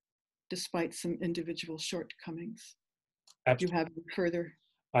itself, despite some individual shortcomings. Do you have any further?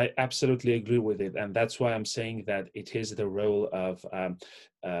 I absolutely agree with it, and that's why I'm saying that it is the role of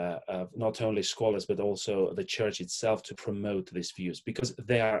not only scholars but also the church itself to promote these views, because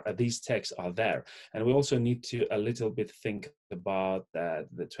these texts are there, and we also need to a little bit think about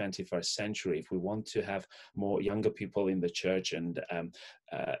the 21st century if we want to have more younger people in the church, and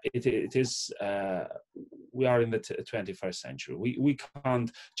we are in the 21st century. We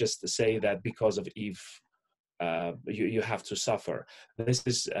can't just say that because of Eve. You have to suffer. This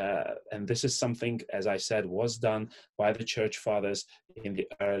is something, as I said, was done by the church fathers in the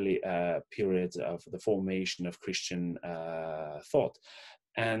early periods of the formation of Christian thought,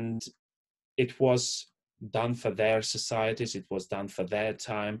 and it was done for their societies, it was done for their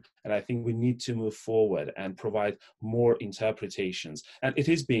time, and I think we need to move forward and provide more interpretations. And it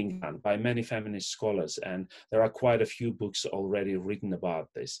is being done by many feminist scholars, and there are quite a few books already written about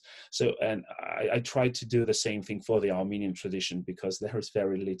this. So, and I try to do the same thing for the Armenian tradition, because there is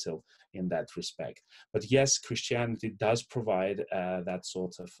very little in that respect. But yes, Christianity does provide that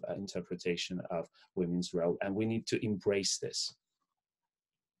sort of interpretation of women's role, and we need to embrace this.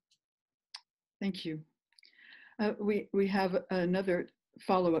 Thank you. We have another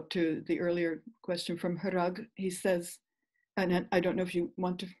follow-up to the earlier question from Harag. He says, and I don't know if you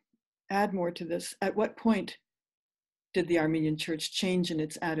want to add more to this, at what point did the Armenian church change in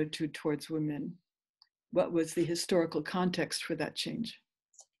its attitude towards women? What was the historical context for that change?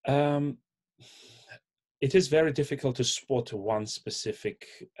 It is very difficult to spot one specific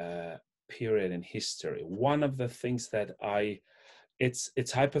period in history. One of the things that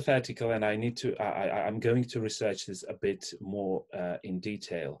it's hypothetical, and I'm going to research this a bit more in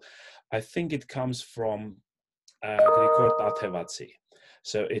detail. I think it comes from Grigor Tatevatsi.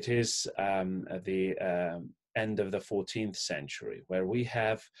 So it is the end of the 14th century, where we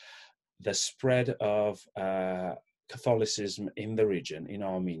have the spread of Catholicism in the region, in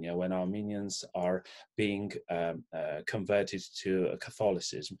Armenia, when Armenians are being converted to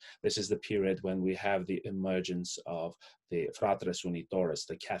Catholicism. This is the period when we have the emergence of the Fratres Unitores,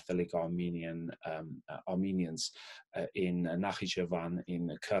 the Catholic Armenians in Nakhichevan,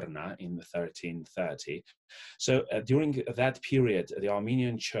 in Kurna, in 1330. So during that period, the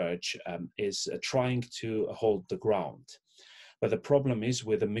Armenian Church is trying to hold the ground. But the problem is,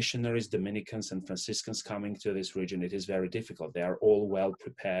 with the missionaries, Dominicans and Franciscans coming to this region, it is very difficult. They are all well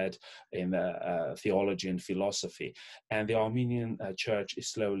prepared in theology and philosophy, and the Armenian church is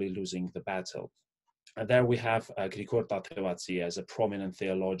slowly losing the battle. And there we have Grigor Tatevatsi as a prominent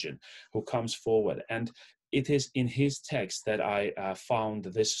theologian who comes forward, and it is in his text that I found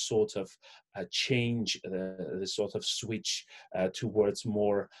this sort of change, this sort of switch towards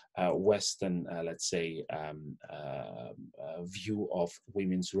more Western, let's say, view of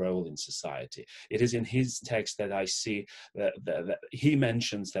women's role in society. It is in his text that I see that he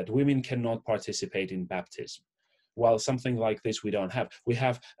mentions that women cannot participate in baptism. While something like this we don't have. We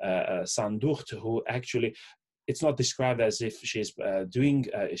have Sanducht, who actually it's not described as if she's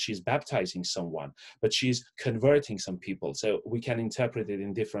she's baptizing someone, but she's converting some people. So we can interpret it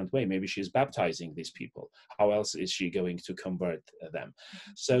in different way. Maybe she's baptizing these people. How else is she going to convert them?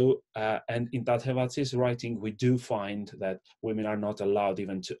 So, and in Tatevatsi's writing, we do find that women are not allowed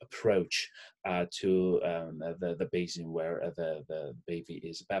even to approach to the basin where the baby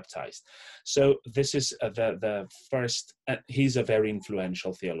is baptized. So this is the first, he's a very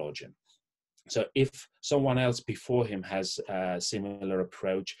influential theologian. So if someone else before him has a similar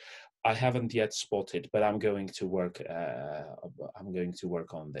approach, I haven't yet spotted, but I'm going to work. I'm going to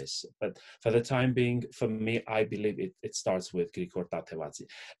work on this. But for the time being, for me, I believe it starts with Grigor Tatevatsi,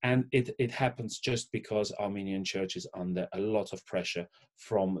 and it happens just because Armenian Church is under a lot of pressure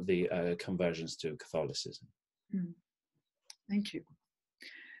from the conversions to Catholicism. Thank you.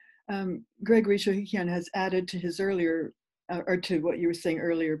 Gregory Shohikian has added to his earlier, or to what you were saying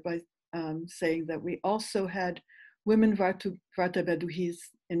earlier, by saying that we also had women Vartabeduhis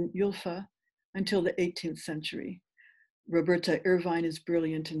in Yulfa until the 18th century. Roberta Irvine is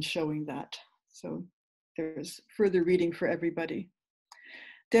brilliant in showing that. So there's further reading for everybody.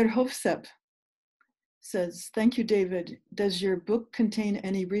 Der Hofsepp says, thank you, David. Does your book contain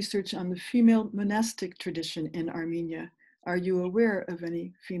any research on the female monastic tradition in Armenia? Are you aware of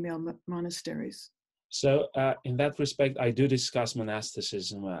any female monasteries? So in that respect, I do discuss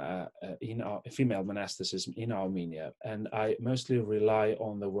monasticism, female monasticism in Armenia, and I mostly rely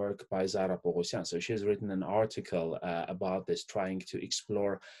on the work by Zara Pogosyan. So she has written an article about this, trying to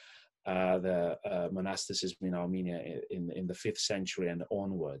explore the monasticism in Armenia in the 5th century and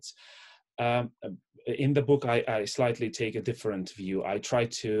onwards. In the book, I slightly take a different view. I try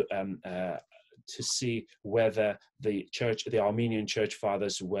to see whether the Armenian church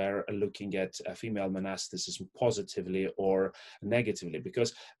fathers were looking at female monasticism positively or negatively,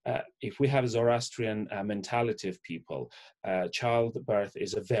 because if we have a Zoroastrian mentality of people, childbirth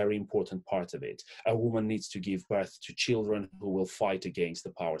is a very important part of it. A woman needs to give birth to children who will fight against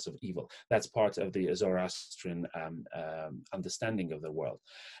the powers of evil. That's part of the Zoroastrian understanding of the world.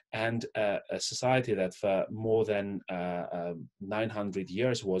 And a society that for more than 900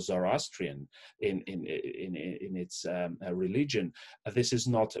 years was Zoroastrian in its religion, this is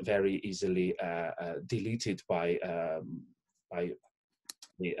not very easily deleted by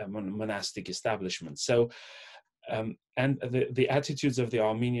the monastic establishment. So, and the attitudes of the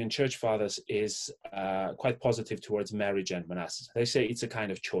Armenian church fathers is quite positive towards marriage and monasticism. They say it's a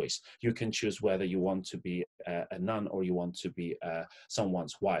kind of choice. You can choose whether you want to be a nun or you want to be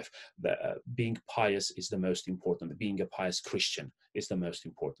someone's wife. Being pious is the most important. Being a pious Christian is the most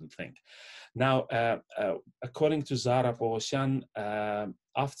important thing. Now, according to Zara Pogosyan,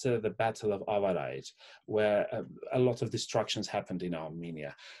 after the Battle of Avarait, where a lot of destructions happened in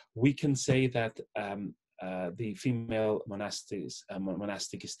Armenia, we can say that the female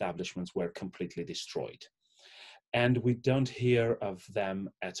monastic establishments were completely destroyed. And we don't hear of them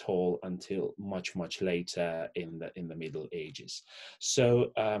at all until much, much later in the Middle Ages.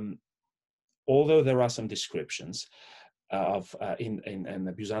 So although there are some descriptions of in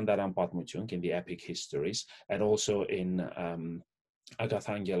the Byzantaran Patmutyunk, in the epic histories, and also in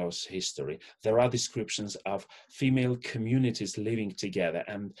Agathangelos' history, there are descriptions of female communities living together.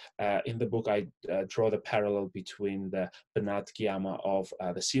 And in the book, I draw the parallel between the Benat Gyama of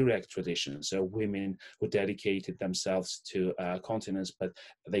the Syriac tradition. So women who dedicated themselves to continence, but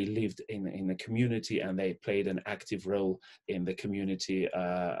they lived in a community and they played an active role in the community,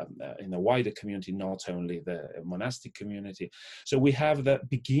 in the wider community, not only the monastic community. So we have the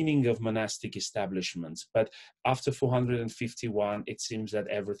beginning of monastic establishments, but after 451, it seems that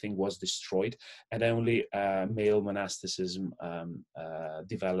everything was destroyed and only male monasticism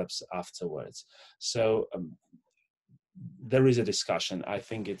develops afterwards. So there is a discussion. I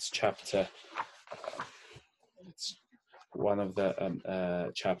think it's one of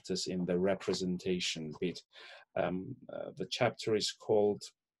the chapters in the representation bit. The chapter is called,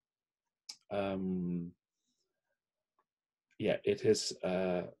 it is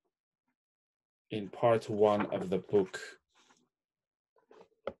in part 1 of the book.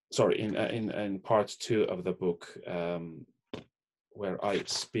 Sorry, in part 2 of the book, where I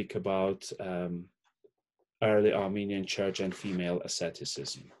speak about early Armenian church and female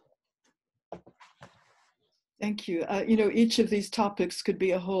asceticism. Thank you. Each of these topics could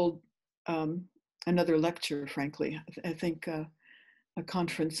be a whole another lecture, frankly. I think a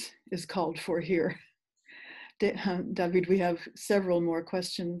conference is called for here. David, we have several more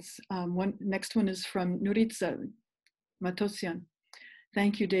questions. Next one is from Nuritsa Matosyan.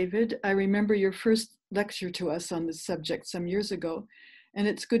 Thank you, David. I remember your first lecture to us on this subject some years ago, and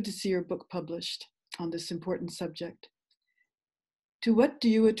it's good to see your book published. on this important subject. To what do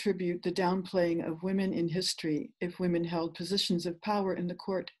you attribute the downplaying of women in history if women held positions of power in the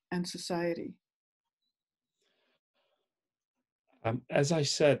court and society? As I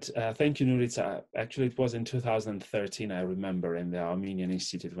said, thank you, Nuritza. Actually, it was in 2013, I remember, in the Armenian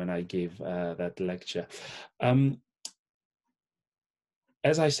Institute when I gave that lecture.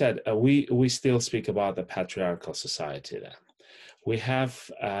 As I said, we still speak about the patriarchal society there. We have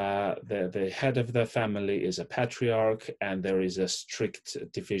the head of the family is a patriarch, and there is a strict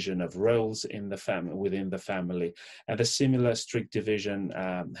division of roles in the within the family, and a similar strict division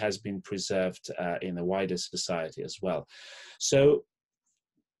has been preserved in the wider society as well. So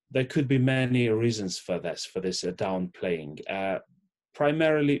there could be many reasons for this downplaying.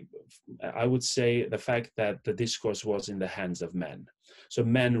 Primarily, I would say the fact that the discourse was in the hands of men. So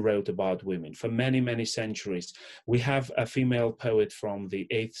men wrote about women. For many, many centuries, we have a female poet from the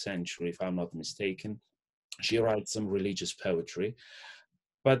 8th century, if I'm not mistaken. She writes some religious poetry.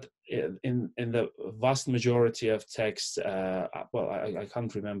 But in the vast majority of texts, well, I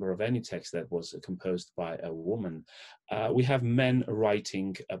can't remember of any text that was composed by a woman. We have men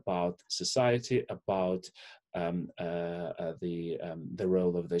writing about society, about the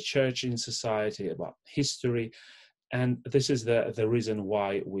role of the church in society, about history. And this is the reason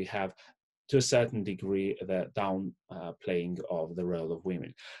why we have, to a certain degree, the downplaying of the role of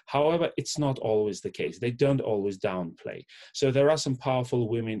women. However, it's not always the case. They don't always downplay. So there are some powerful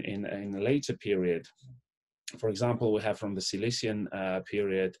women in a later period. For example, we have from the Cilician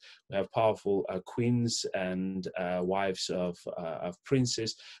period, we have powerful queens and wives of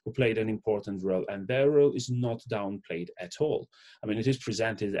princes who played an important role, and their role is not downplayed at all. I mean, it is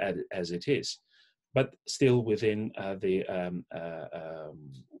presented as it is, but still within the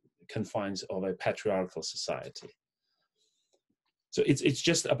confines of a patriarchal society. So it's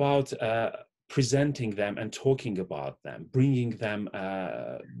just about presenting them and talking about them, bringing them,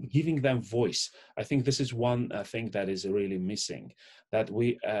 giving them voice. I think this is one thing that is really missing, that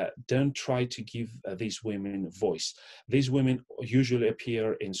we don't try to give these women voice. These women usually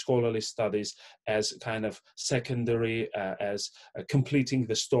appear in scholarly studies as kind of secondary, as completing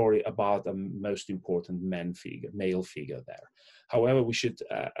the story about the most important male figure there. However, we should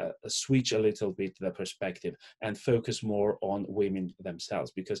switch a little bit the perspective and focus more on women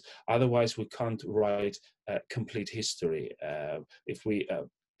themselves, because otherwise we can't write complete history if we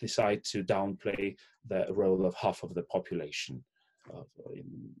decide to downplay the role of half of the population.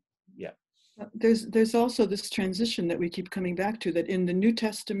 Yeah. There's also this transition that we keep coming back to, that in the New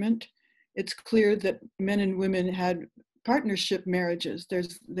Testament, it's clear that men and women had partnership marriages.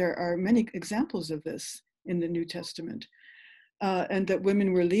 There are many examples of this in the New Testament. And that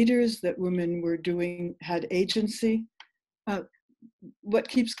women were leaders, that women had agency. What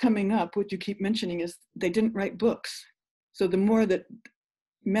keeps coming up, what you keep mentioning, is they didn't write books. So the more that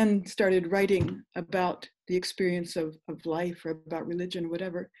men started writing about the experience of life or about religion,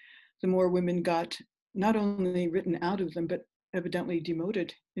 whatever, the more women got not only written out of them, but evidently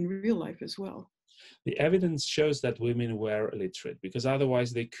demoted in real life as well. The evidence shows that women were literate, because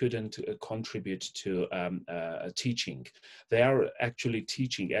otherwise they couldn't contribute to teaching. They are actually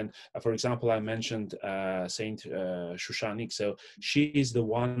teaching. And for example, I mentioned Saint Shushanik. So she is the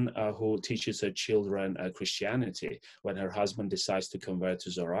one who teaches her children Christianity when her husband decides to convert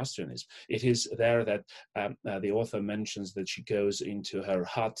to Zoroastrianism. It is there that the author mentions that she goes into her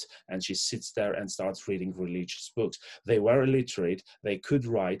hut and she sits there and starts reading religious books. They were illiterate, they could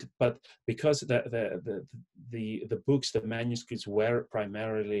write, but because the books, the manuscripts, were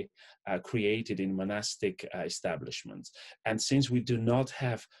primarily created in monastic establishments. And since we do not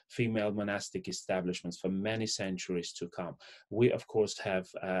have female monastic establishments for many centuries to come, we of course have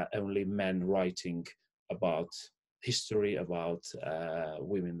only men writing about history, about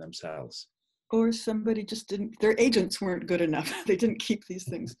women themselves. Or somebody just didn't, their agents weren't good enough. They didn't keep these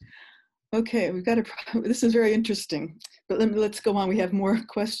things. Okay, we've got this is very interesting, but let's go on. We have more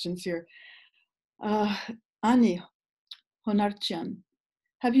questions here. Ani Honarchian,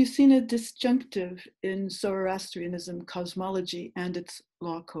 have you seen a disjunctive in Zoroastrianism cosmology and its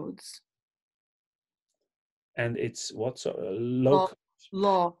law codes? And it's what?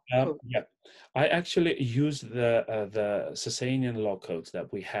 Law code. Yeah, I actually use the Sasanian law codes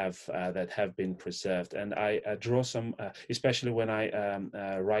that we have that have been preserved, and I draw some, especially when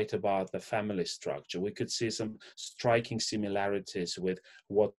I write about the family structure. We could see some striking similarities with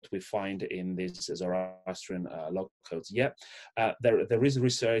what we find in these Zoroastrian law codes. Yeah, there is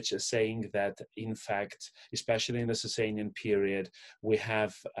research saying that, in fact, especially in the Sasanian period, we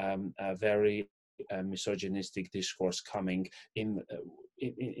have a very misogynistic discourse coming in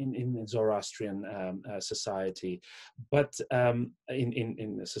Zoroastrian society, but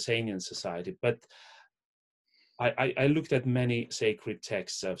in Sasanian society. But I looked at many sacred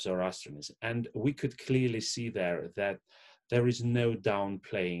texts of Zoroastrianism, and we could clearly see there that there is no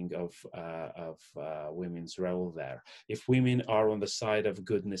downplaying of women's role there. If women are on the side of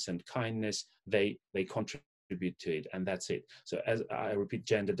goodness and kindness, they contribute to it, and that's it. So, as I repeat,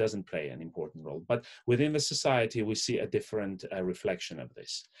 gender doesn't play an important role, but within the society we see a different reflection of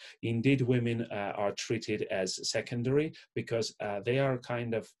this. Indeed, women are treated as secondary because they are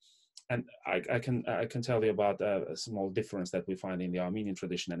kind of, and I can tell you about a small difference that we find in the Armenian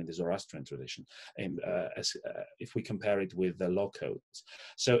tradition and in the Zoroastrian tradition, if we compare it with the law codes.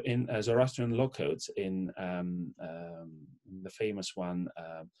 So in Zoroastrian law codes, in the famous one,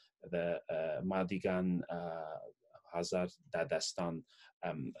 the Madigan Hazar Dadastan,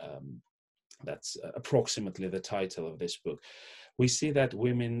 that's approximately the title of this book, we see that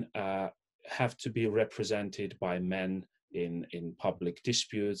women have to be represented by men in public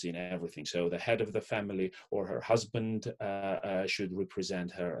disputes, in everything. So the head of the family or her husband should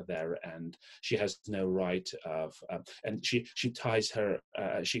represent her there, and she has no right of, and she ties her,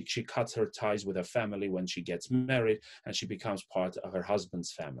 she cuts her ties with her family when she gets married, and she becomes part of her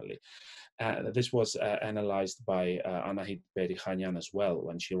husband's family. This was analyzed by Anahit Berikhanyan as well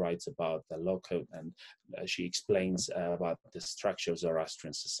when she writes about the law code, and she explains about the structure of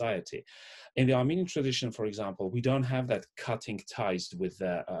Zoroastrian society. In the Armenian tradition, for example, we don't have that cutting ties with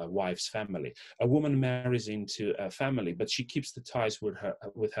the wife's family. A woman marries into a family, but she keeps the ties with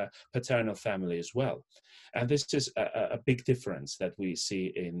her paternal family as well. And this is a big difference that we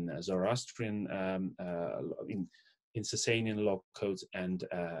see in Zoroastrian, in Sasanian law codes and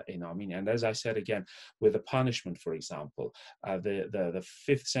in Armenia. And as I said again, with the punishment, for example, the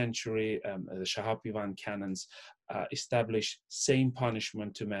 5th century, the Shahapivan canons establish same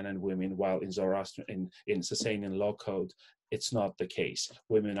punishment to men and women, while in Zoroastrian, in Sasanian law code, it's not the case.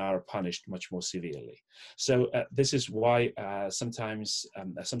 Women are punished much more severely. So this is why sometimes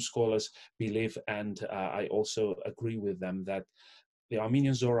some scholars believe, and I also agree with them, that the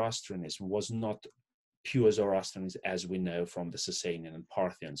Armenian Zoroastrianism was not pure Zoroastrianism as we know from the Sasanian and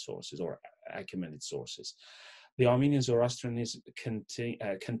Parthian sources or Achaemenid sources. The Armenian Zoroastrianism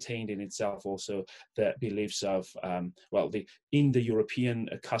contained in itself also the beliefs of, the Indo-European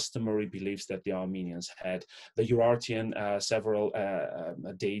customary beliefs that the Armenians had. The Urartian, several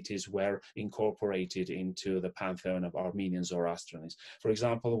deities were incorporated into the pantheon of Armenian Zoroastrianism. For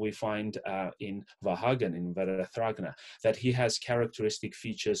example, we find in Vahagan, in Verethragna, that he has characteristic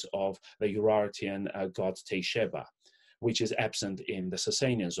features of the Urartian god Tesheba, which is absent in the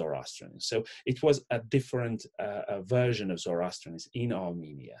Sasanian Zoroastrianism. So it was a different version of Zoroastrianism in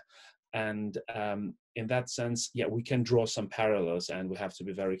Armenia. And in that sense, yeah, we can draw some parallels, and we have to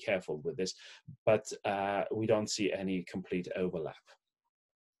be very careful with this, but we don't see any complete overlap.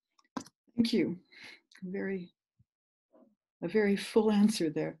 Thank you. A very full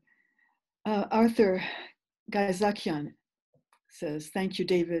answer there. Arthur Zakarian says, thank you,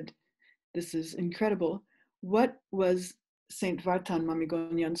 David. This is incredible. What was Saint Vartan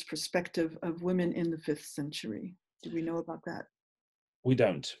Mamikonian's perspective of women in the 5th century? Do we know about that? We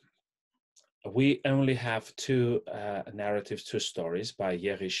don't. We only have two narratives, two stories by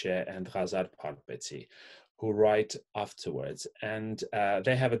Yerishe and Razar Parpetsi, who write afterwards, and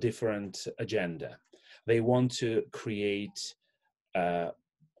they have a different agenda. They want to create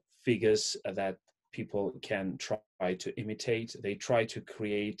figures that people can try to imitate. They try to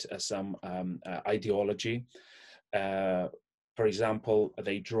create some ideology. For example,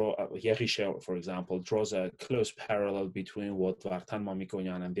 they draw, Yerishe, for example, draws a close parallel between what Vartan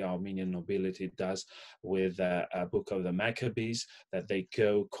Mamikonian and the Armenian nobility does with a book of the Maccabees, that they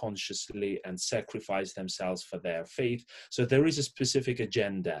go consciously and sacrifice themselves for their faith. So there is a specific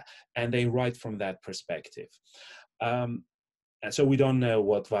agenda, and they write from that perspective. And so we don't know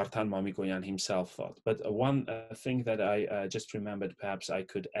what Vartan Mamikonian himself thought. But one thing that I just remembered, perhaps I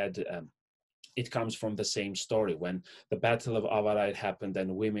could add, it comes from the same story. When the Battle of Avarayt happened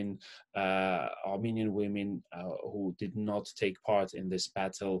and women, Armenian women who did not take part in this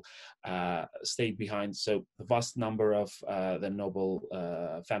battle stayed behind. So the vast number of the noble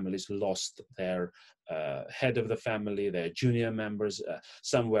families lost their head of the family, their junior members.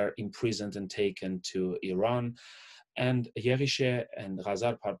 Some were imprisoned and taken to Iran. And Yerishe and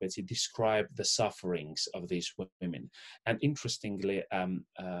Razar Parpetsi describe the sufferings of these women. And interestingly,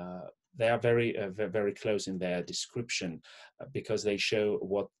 they are very close in their description because they show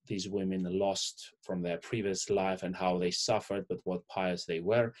what these women lost from their previous life and how they suffered, but what pious they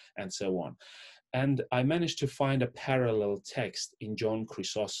were, and so on. And I managed to find a parallel text in John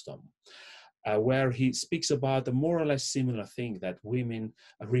Chrysostom, where he speaks about a more or less similar thing, that women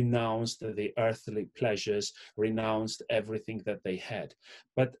renounced the earthly pleasures, renounced everything that they had.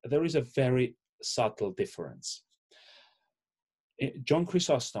 But there is a very subtle difference. John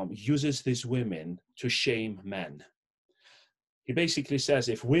Chrysostom uses these women to shame men. He basically says,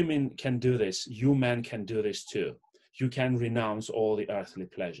 if women can do this, you men can do this too. You can renounce all the earthly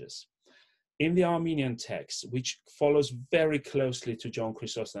pleasures. In the Armenian text, which follows very closely to John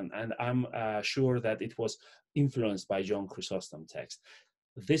Chrysostom, and I'm sure that it was influenced by John Chrysostom text,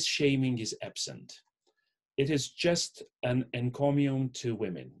 this shaming is absent. It is just an encomium to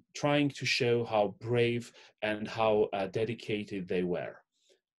women, trying to show how brave and how dedicated they were.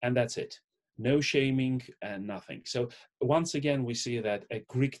 And that's it. No shaming and nothing. So once again, we see that a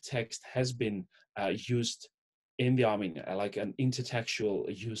Greek text has been used in the Armenian, like an intertextual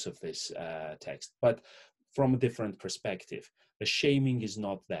use of this text, but from a different perspective. The shaming is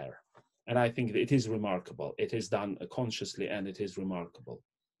not there. And I think it is remarkable. It is done consciously, and it is remarkable.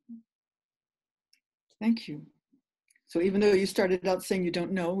 Thank you. So even though you started out saying you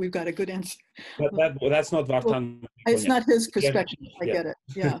don't know, we've got a good answer. But that's not Vartan. It's not his perspective. I Yeah. get it.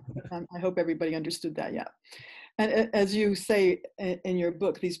 Yeah. I hope everybody understood that. Yeah. And as you say in your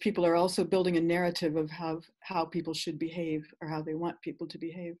book, these people are also building a narrative of how people should behave, or how they want people to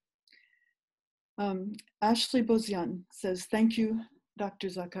behave. Ashley Bozian says, thank you, Dr.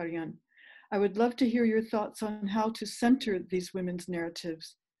 Zakarian. I would love to hear your thoughts on how to center these women's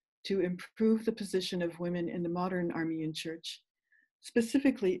narratives to improve the position of women in the modern Armenian Church,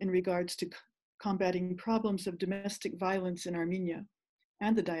 specifically in regards to combating problems of domestic violence in Armenia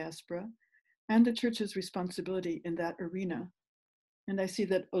and the diaspora, and the Church's responsibility in that arena. And I see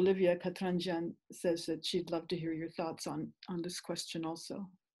that Olivia Katranjan says that she'd love to hear your thoughts on this question also.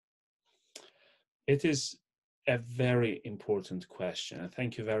 It is a very important question, and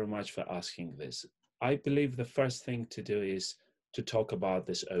thank you very much for asking this. I believe the first thing to do is to talk about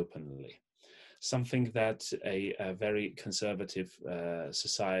this openly, something that a very conservative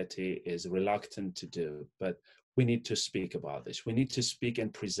society is reluctant to do, but we need to speak about this. We need to speak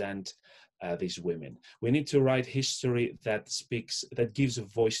and present these women. We need to write history that gives a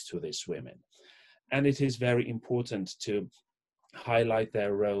voice to these women. And it is very important to highlight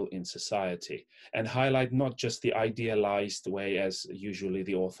their role in society, and highlight not just the idealized way as usually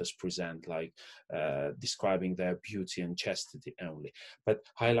the authors present, like describing their beauty and chastity only, but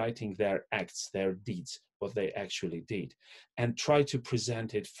highlighting their acts, their deeds, what they actually did, and try to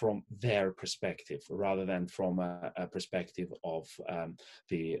present it from their perspective rather than from a perspective of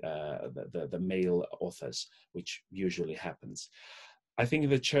the male authors, which usually happens. I think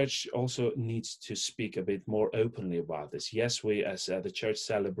the church also needs to speak a bit more openly about this. Yes, we as the church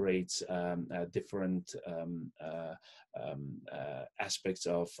celebrates different aspects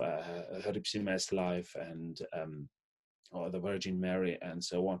of Haripsime's life and or the Virgin Mary and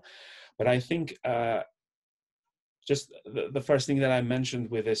so on. But I think just the first thing that I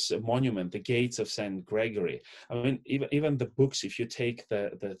mentioned with this monument, the Gates of St. Gregory, I mean, even the books, if you take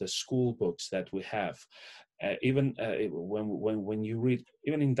the school books that we have, even when you read,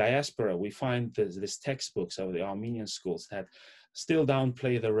 even in diaspora, we find these textbooks of the Armenian schools that still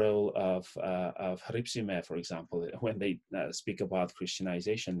downplay the role of Haripsime, for example, when they speak about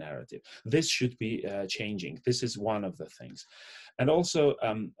Christianization narrative. This should be changing. This is one of the things. And also,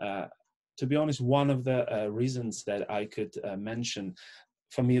 to be honest, one of the reasons that I could mention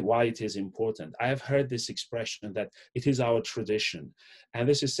for me why it is important, I have heard this expression that it is our tradition. And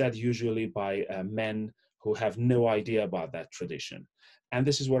this is said usually by men who have no idea about that tradition. And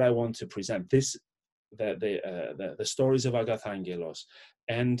this is what I want to present. The stories of Agathangelos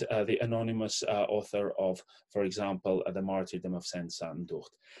and the anonymous author of, for example, the martyrdom of Saint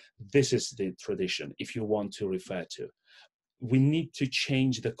Sanducht. This is the tradition, if you want to refer to. We need to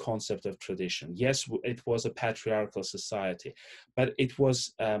change the concept of tradition. Yes, it was a patriarchal society, but it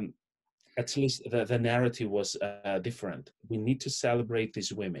was, at least the narrative was different. We need to celebrate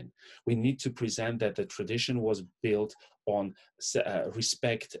these women. We need to present that the tradition was built on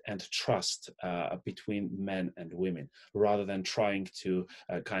respect and trust between men and women, rather than trying to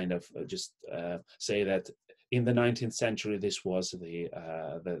kind of just say that in the 19th century, this was the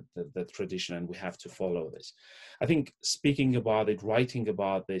tradition and we have to follow this. I think speaking about it, writing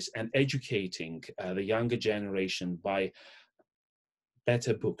about this, and educating the younger generation by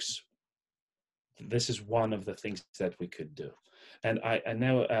better books, this is one of the things that we could do. And I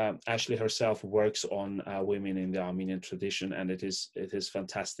know Ashley herself works on women in the Armenian tradition, and it is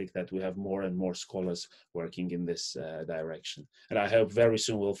fantastic that we have more and more scholars working in this direction. And I hope very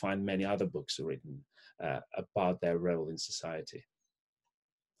soon we'll find many other books written about their role in society.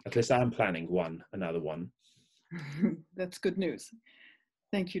 At least I'm planning another one. That's good news.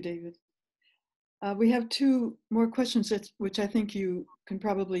 Thank you, David. We have two more questions which I think you can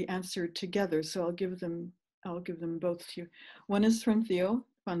probably answer together, so I'll give them both to you. One is from Theo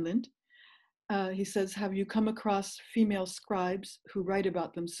van Lint. He says, have you come across female scribes who write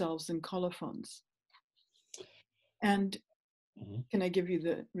about themselves in colophons? And can I give you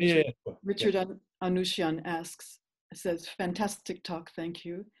the Richard? Yeah. Richard Anushian says, fantastic talk, thank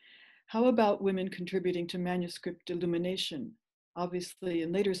you. How about women contributing to manuscript illumination? Obviously,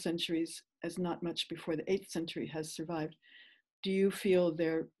 in later centuries, as not much before the 8th century has survived, do you feel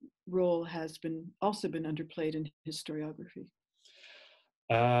their role has also been underplayed in historiography?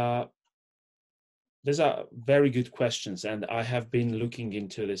 These are very good questions, and I have been looking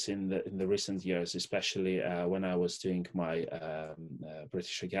into this in the recent years, especially when I was doing my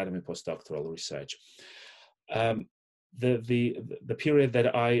British Academy postdoctoral research. The period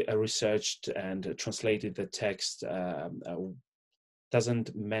that I researched and translated the text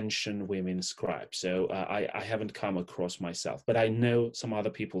doesn't mention women scribes, so I haven't come across myself, but I know some other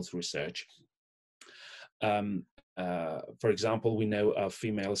people's research. For example, we know of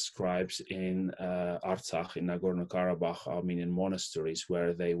female scribes in Artsakh, in Nagorno-Karabakh Armenian monasteries,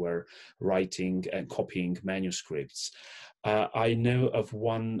 where they were writing and copying manuscripts. I know of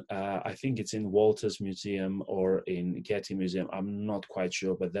one, I think it's in Walters Museum or in Getty Museum, I'm not quite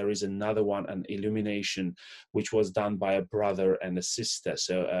sure, but there is another one, an illumination, which was done by a brother and a sister.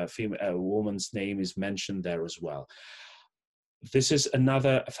 So a woman's name is mentioned there as well. This is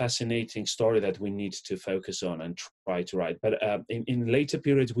another fascinating story that we need to focus on and try to write. But in later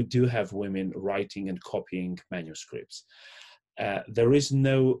periods, we do have women writing and copying manuscripts. There is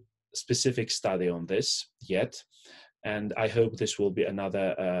no specific study on this yet, and I hope this will be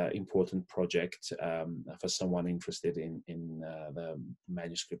another important project for someone interested in the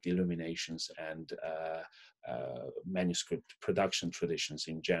manuscript illuminations and manuscript production traditions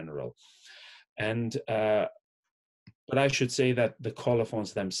in general. And but I should say that the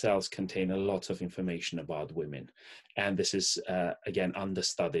colophons themselves contain a lot of information about women. And this is, again,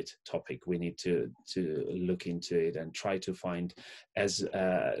 understudied topic. We need to look into it and try to find,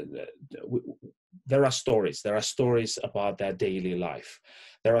 there are stories about their daily life.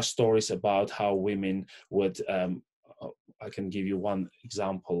 There are stories about how women would, I can give you one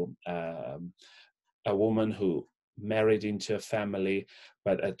example, a woman who married into a family,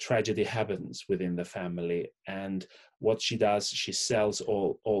 but a tragedy happens within the family, and what she does, she sells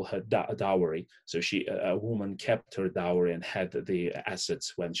all her dowry. So a woman kept her dowry and had the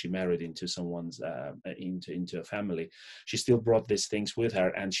assets when she married into someone's into a family. She still brought these things with her,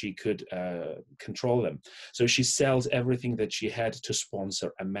 and she could control them. So she sells everything that she had to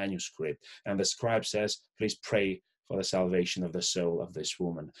sponsor a manuscript, and the scribe says, please pray for the salvation of the soul of this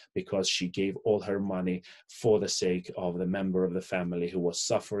woman, because she gave all her money for the sake of the member of the family who was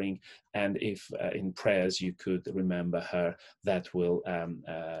suffering. And if in prayers you could remember her, that will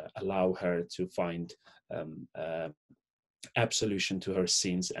allow her to find absolution to her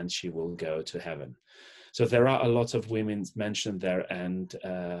sins, and she will go to heaven. So there are a lot of women mentioned there, and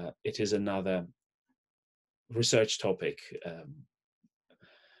it is another research topic.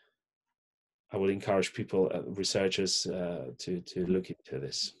 I would encourage people, researchers, to look into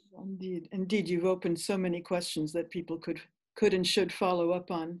this. Indeed, you've opened so many questions that people could and should follow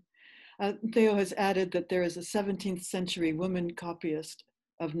up on. Theo has added that there is a 17th century woman copyist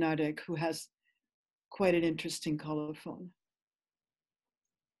of Nardeg who has quite an interesting colophon.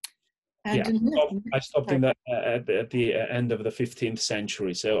 And yeah, I stopped in that at the end of the 15th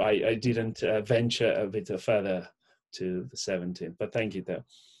century, so I didn't venture a bit further to the 17th. But thank you, Theo.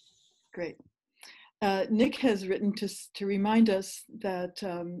 Great. Nick has written to remind us that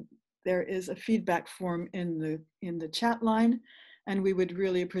there is a feedback form in the chat line, and we would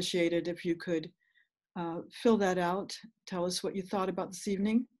really appreciate it if you could fill that out. Tell us what you thought about this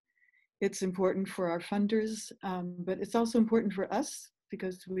evening. It's important for our funders, but it's also important for us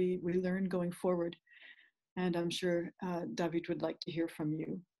because we learn going forward. And I'm sure David would like to hear from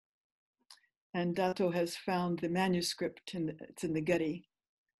you. And Dato has found the manuscript, it's in the Getty.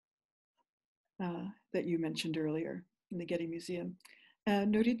 That you mentioned earlier in the Getty Museum.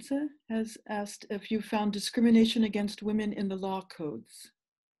 Noritza has asked if you found discrimination against women in the law codes.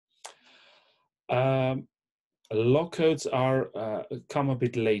 Law codes come a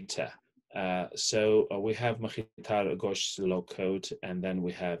bit later. We have Machitar Gosh's law code, and then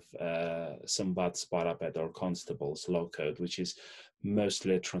we have Sambat Sparapet or Constable's law code, which is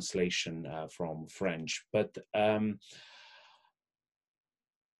mostly a translation from French. But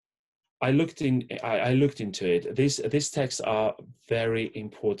I looked into it. These texts are very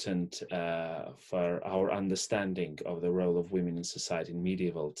important for our understanding of the role of women in society in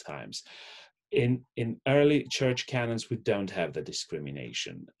medieval times. In early church canons, we don't have the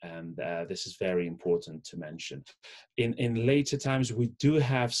discrimination, and this is very important to mention. In later times, we do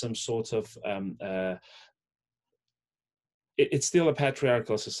have some sort of it's still a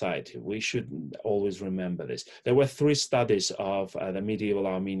patriarchal society. We should always remember this. There were 3 studies of the medieval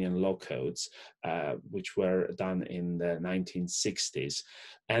Armenian law codes, which were done in the 1960s.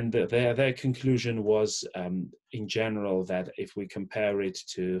 And their conclusion was, in general, that if we compare it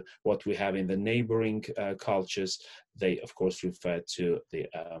to what we have in the neighboring cultures, they, of course, refer to the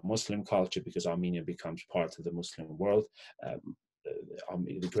Muslim culture, because Armenia becomes part of the Muslim world,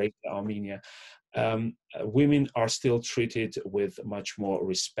 the Great Armenia. Women are still treated with much more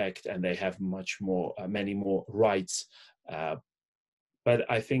respect, and they have much more, many more rights. But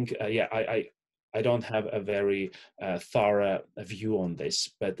I think, I don't have a very thorough view on this,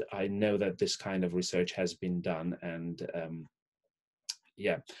 but I know that this kind of research has been done, and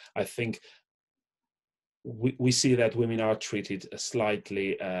I think we see that women are treated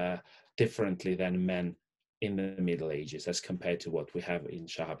slightly differently than men in the Middle Ages as compared to what we have in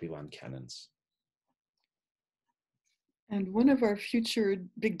Shahabiwan canons. And one of our future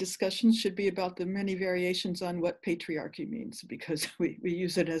big discussions should be about the many variations on what patriarchy means, because we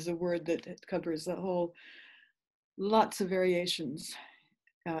use it as a word that covers the whole, lots of variations,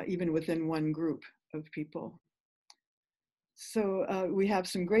 even within one group of people. So we have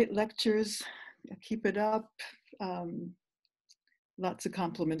some great lectures. Keep it up. Lots of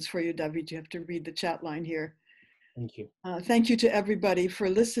compliments for you, David. You have to read the chat line here. Thank you. Thank you to everybody for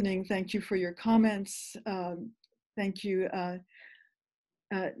listening. Thank you for your comments. Thank you.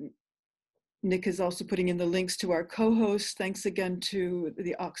 Nick is also putting in the links to our co-hosts. Thanks again to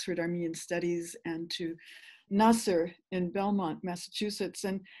the Oxford Armenian Studies and to NAASR in Belmont, Massachusetts.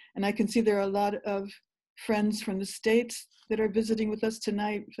 And I can see there are a lot of friends from the States that are visiting with us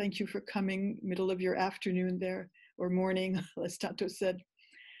tonight. Thank you for coming, middle of your afternoon there, or morning, as Tato said.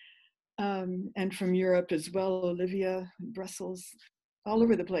 And from Europe as well, Olivia, Brussels, all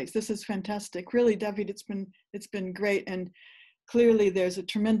over the place. This is fantastic. Really, David, it's been great. And clearly there's a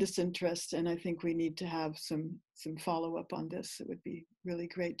tremendous interest, and I think we need to have some follow-up on this. It would be really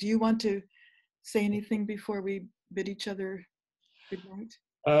great. Do you want to say anything before we bid each other good night?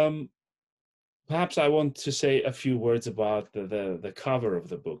 Perhaps I want to say a few words about the cover of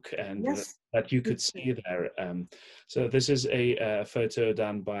the book, and yes, that you could see there. So this is a photo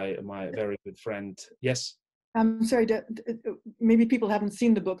done by my very good friend. Yes? I'm sorry, maybe people haven't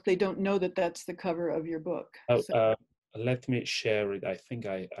seen the book. They don't know that that's the cover of your book. Oh, so. Let me share it. I think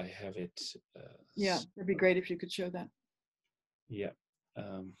I have it. Yeah, it'd be great if you could show that. Yeah.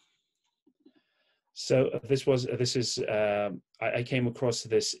 So I came across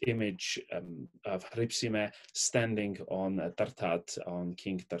this image of Hripsime standing on Tartat, on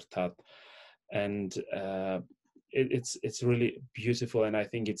King Tartat, and it's really beautiful, and I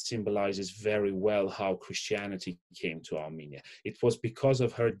think it symbolizes very well how Christianity came to Armenia. It was because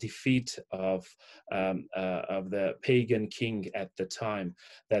of her defeat of the pagan king at the time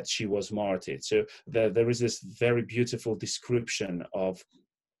that she was martyred. So there is this very beautiful description of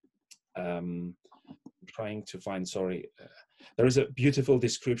trying to find, there is a beautiful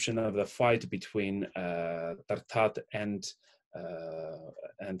description of the fight between Tartat and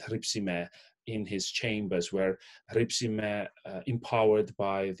Hripsime in his chambers, where Hripsime, empowered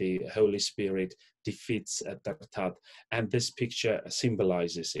by the Holy Spirit, defeats Tartat, and this picture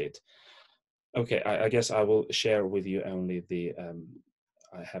symbolizes it. Okay, I guess I will share with you only the,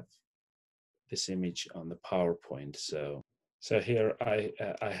 I have this image on the PowerPoint, so here I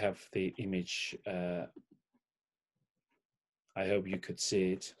have the image. I hope you could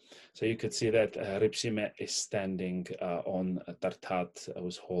see it. So you could see that Hripsime is standing on Tartat,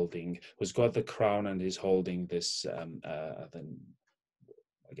 who's got the crown and is holding this, I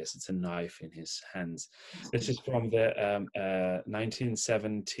guess it's a knife in his hands. This is from the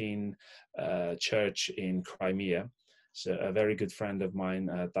 1917 church in Crimea. So a very good friend of mine,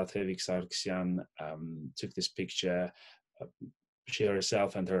 David Zakarian, took this picture. She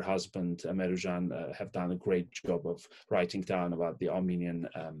herself and her husband, Merujan, have done a great job of writing down about the Armenian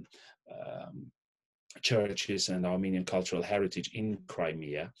churches and Armenian cultural heritage in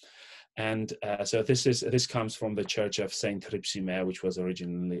Crimea. And so this comes from the church of Saint Ripsime, which was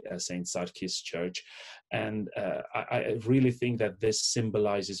originally Saint Sarkis church. And I really think that this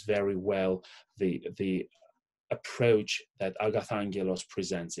symbolizes very well the approach that Agathangelos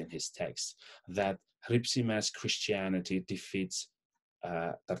presents in his text, that Ripsime's Christianity defeats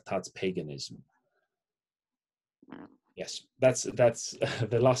Tartat's paganism. Yes, that's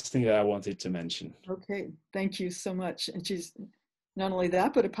the last thing that I wanted to mention. Okay, thank you so much. And she's not only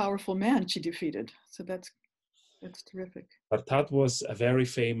that, but a powerful man she defeated. So that's terrific. Tartat was very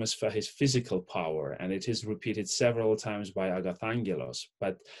famous for his physical power, and it is repeated several times by Agathangelos,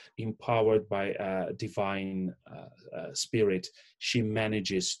 but empowered by a divine spirit, she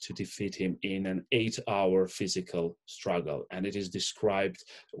manages to defeat him in an 8-hour physical struggle. And it is described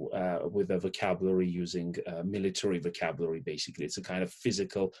with a vocabulary using military vocabulary, basically. It's a kind of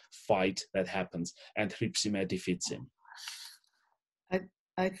physical fight that happens, and Ripsime defeats him.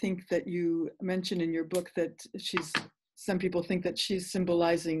 I think that you mentioned in your book that some people think that she's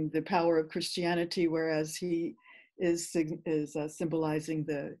symbolizing the power of Christianity, whereas he is symbolizing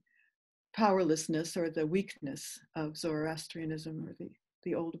the powerlessness or the weakness of Zoroastrianism, or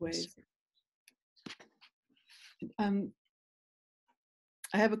the old ways. I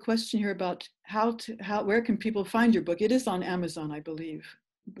have a question here about where can people find your book? It is on Amazon, I believe,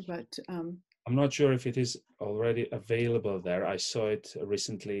 but I'm not sure if it is already available there. I saw it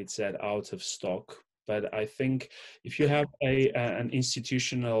recently. It said out of stock, but I think if you have an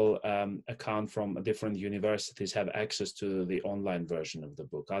institutional account from different universities, have access to the online version of the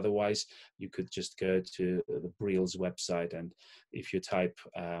book. Otherwise, you could just go to the Briel's website, and if you type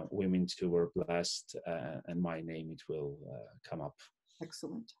 "Women Too Were Blessed" and my name, it will come up.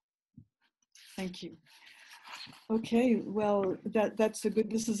 Excellent. Thank you. Okay, well,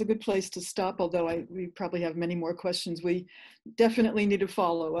 this is a good place to stop, although we probably have many more questions. We definitely need a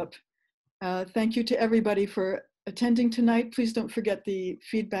follow-up. Thank you to everybody for attending tonight. Please don't forget the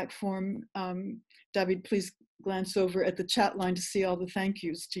feedback form. David, please glance over at the chat line to see all the thank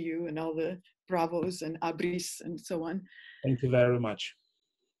yous to you and all the bravos and abris and so on. Thank you very much.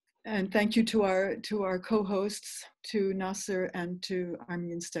 And thank you to our co-hosts, to NAASR and to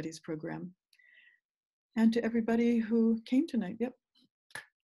Armenian Studies program. And to everybody who came tonight. Yep.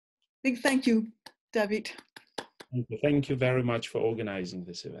 Big thank you, David. Thank you very much for organizing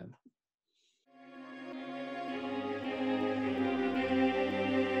this event.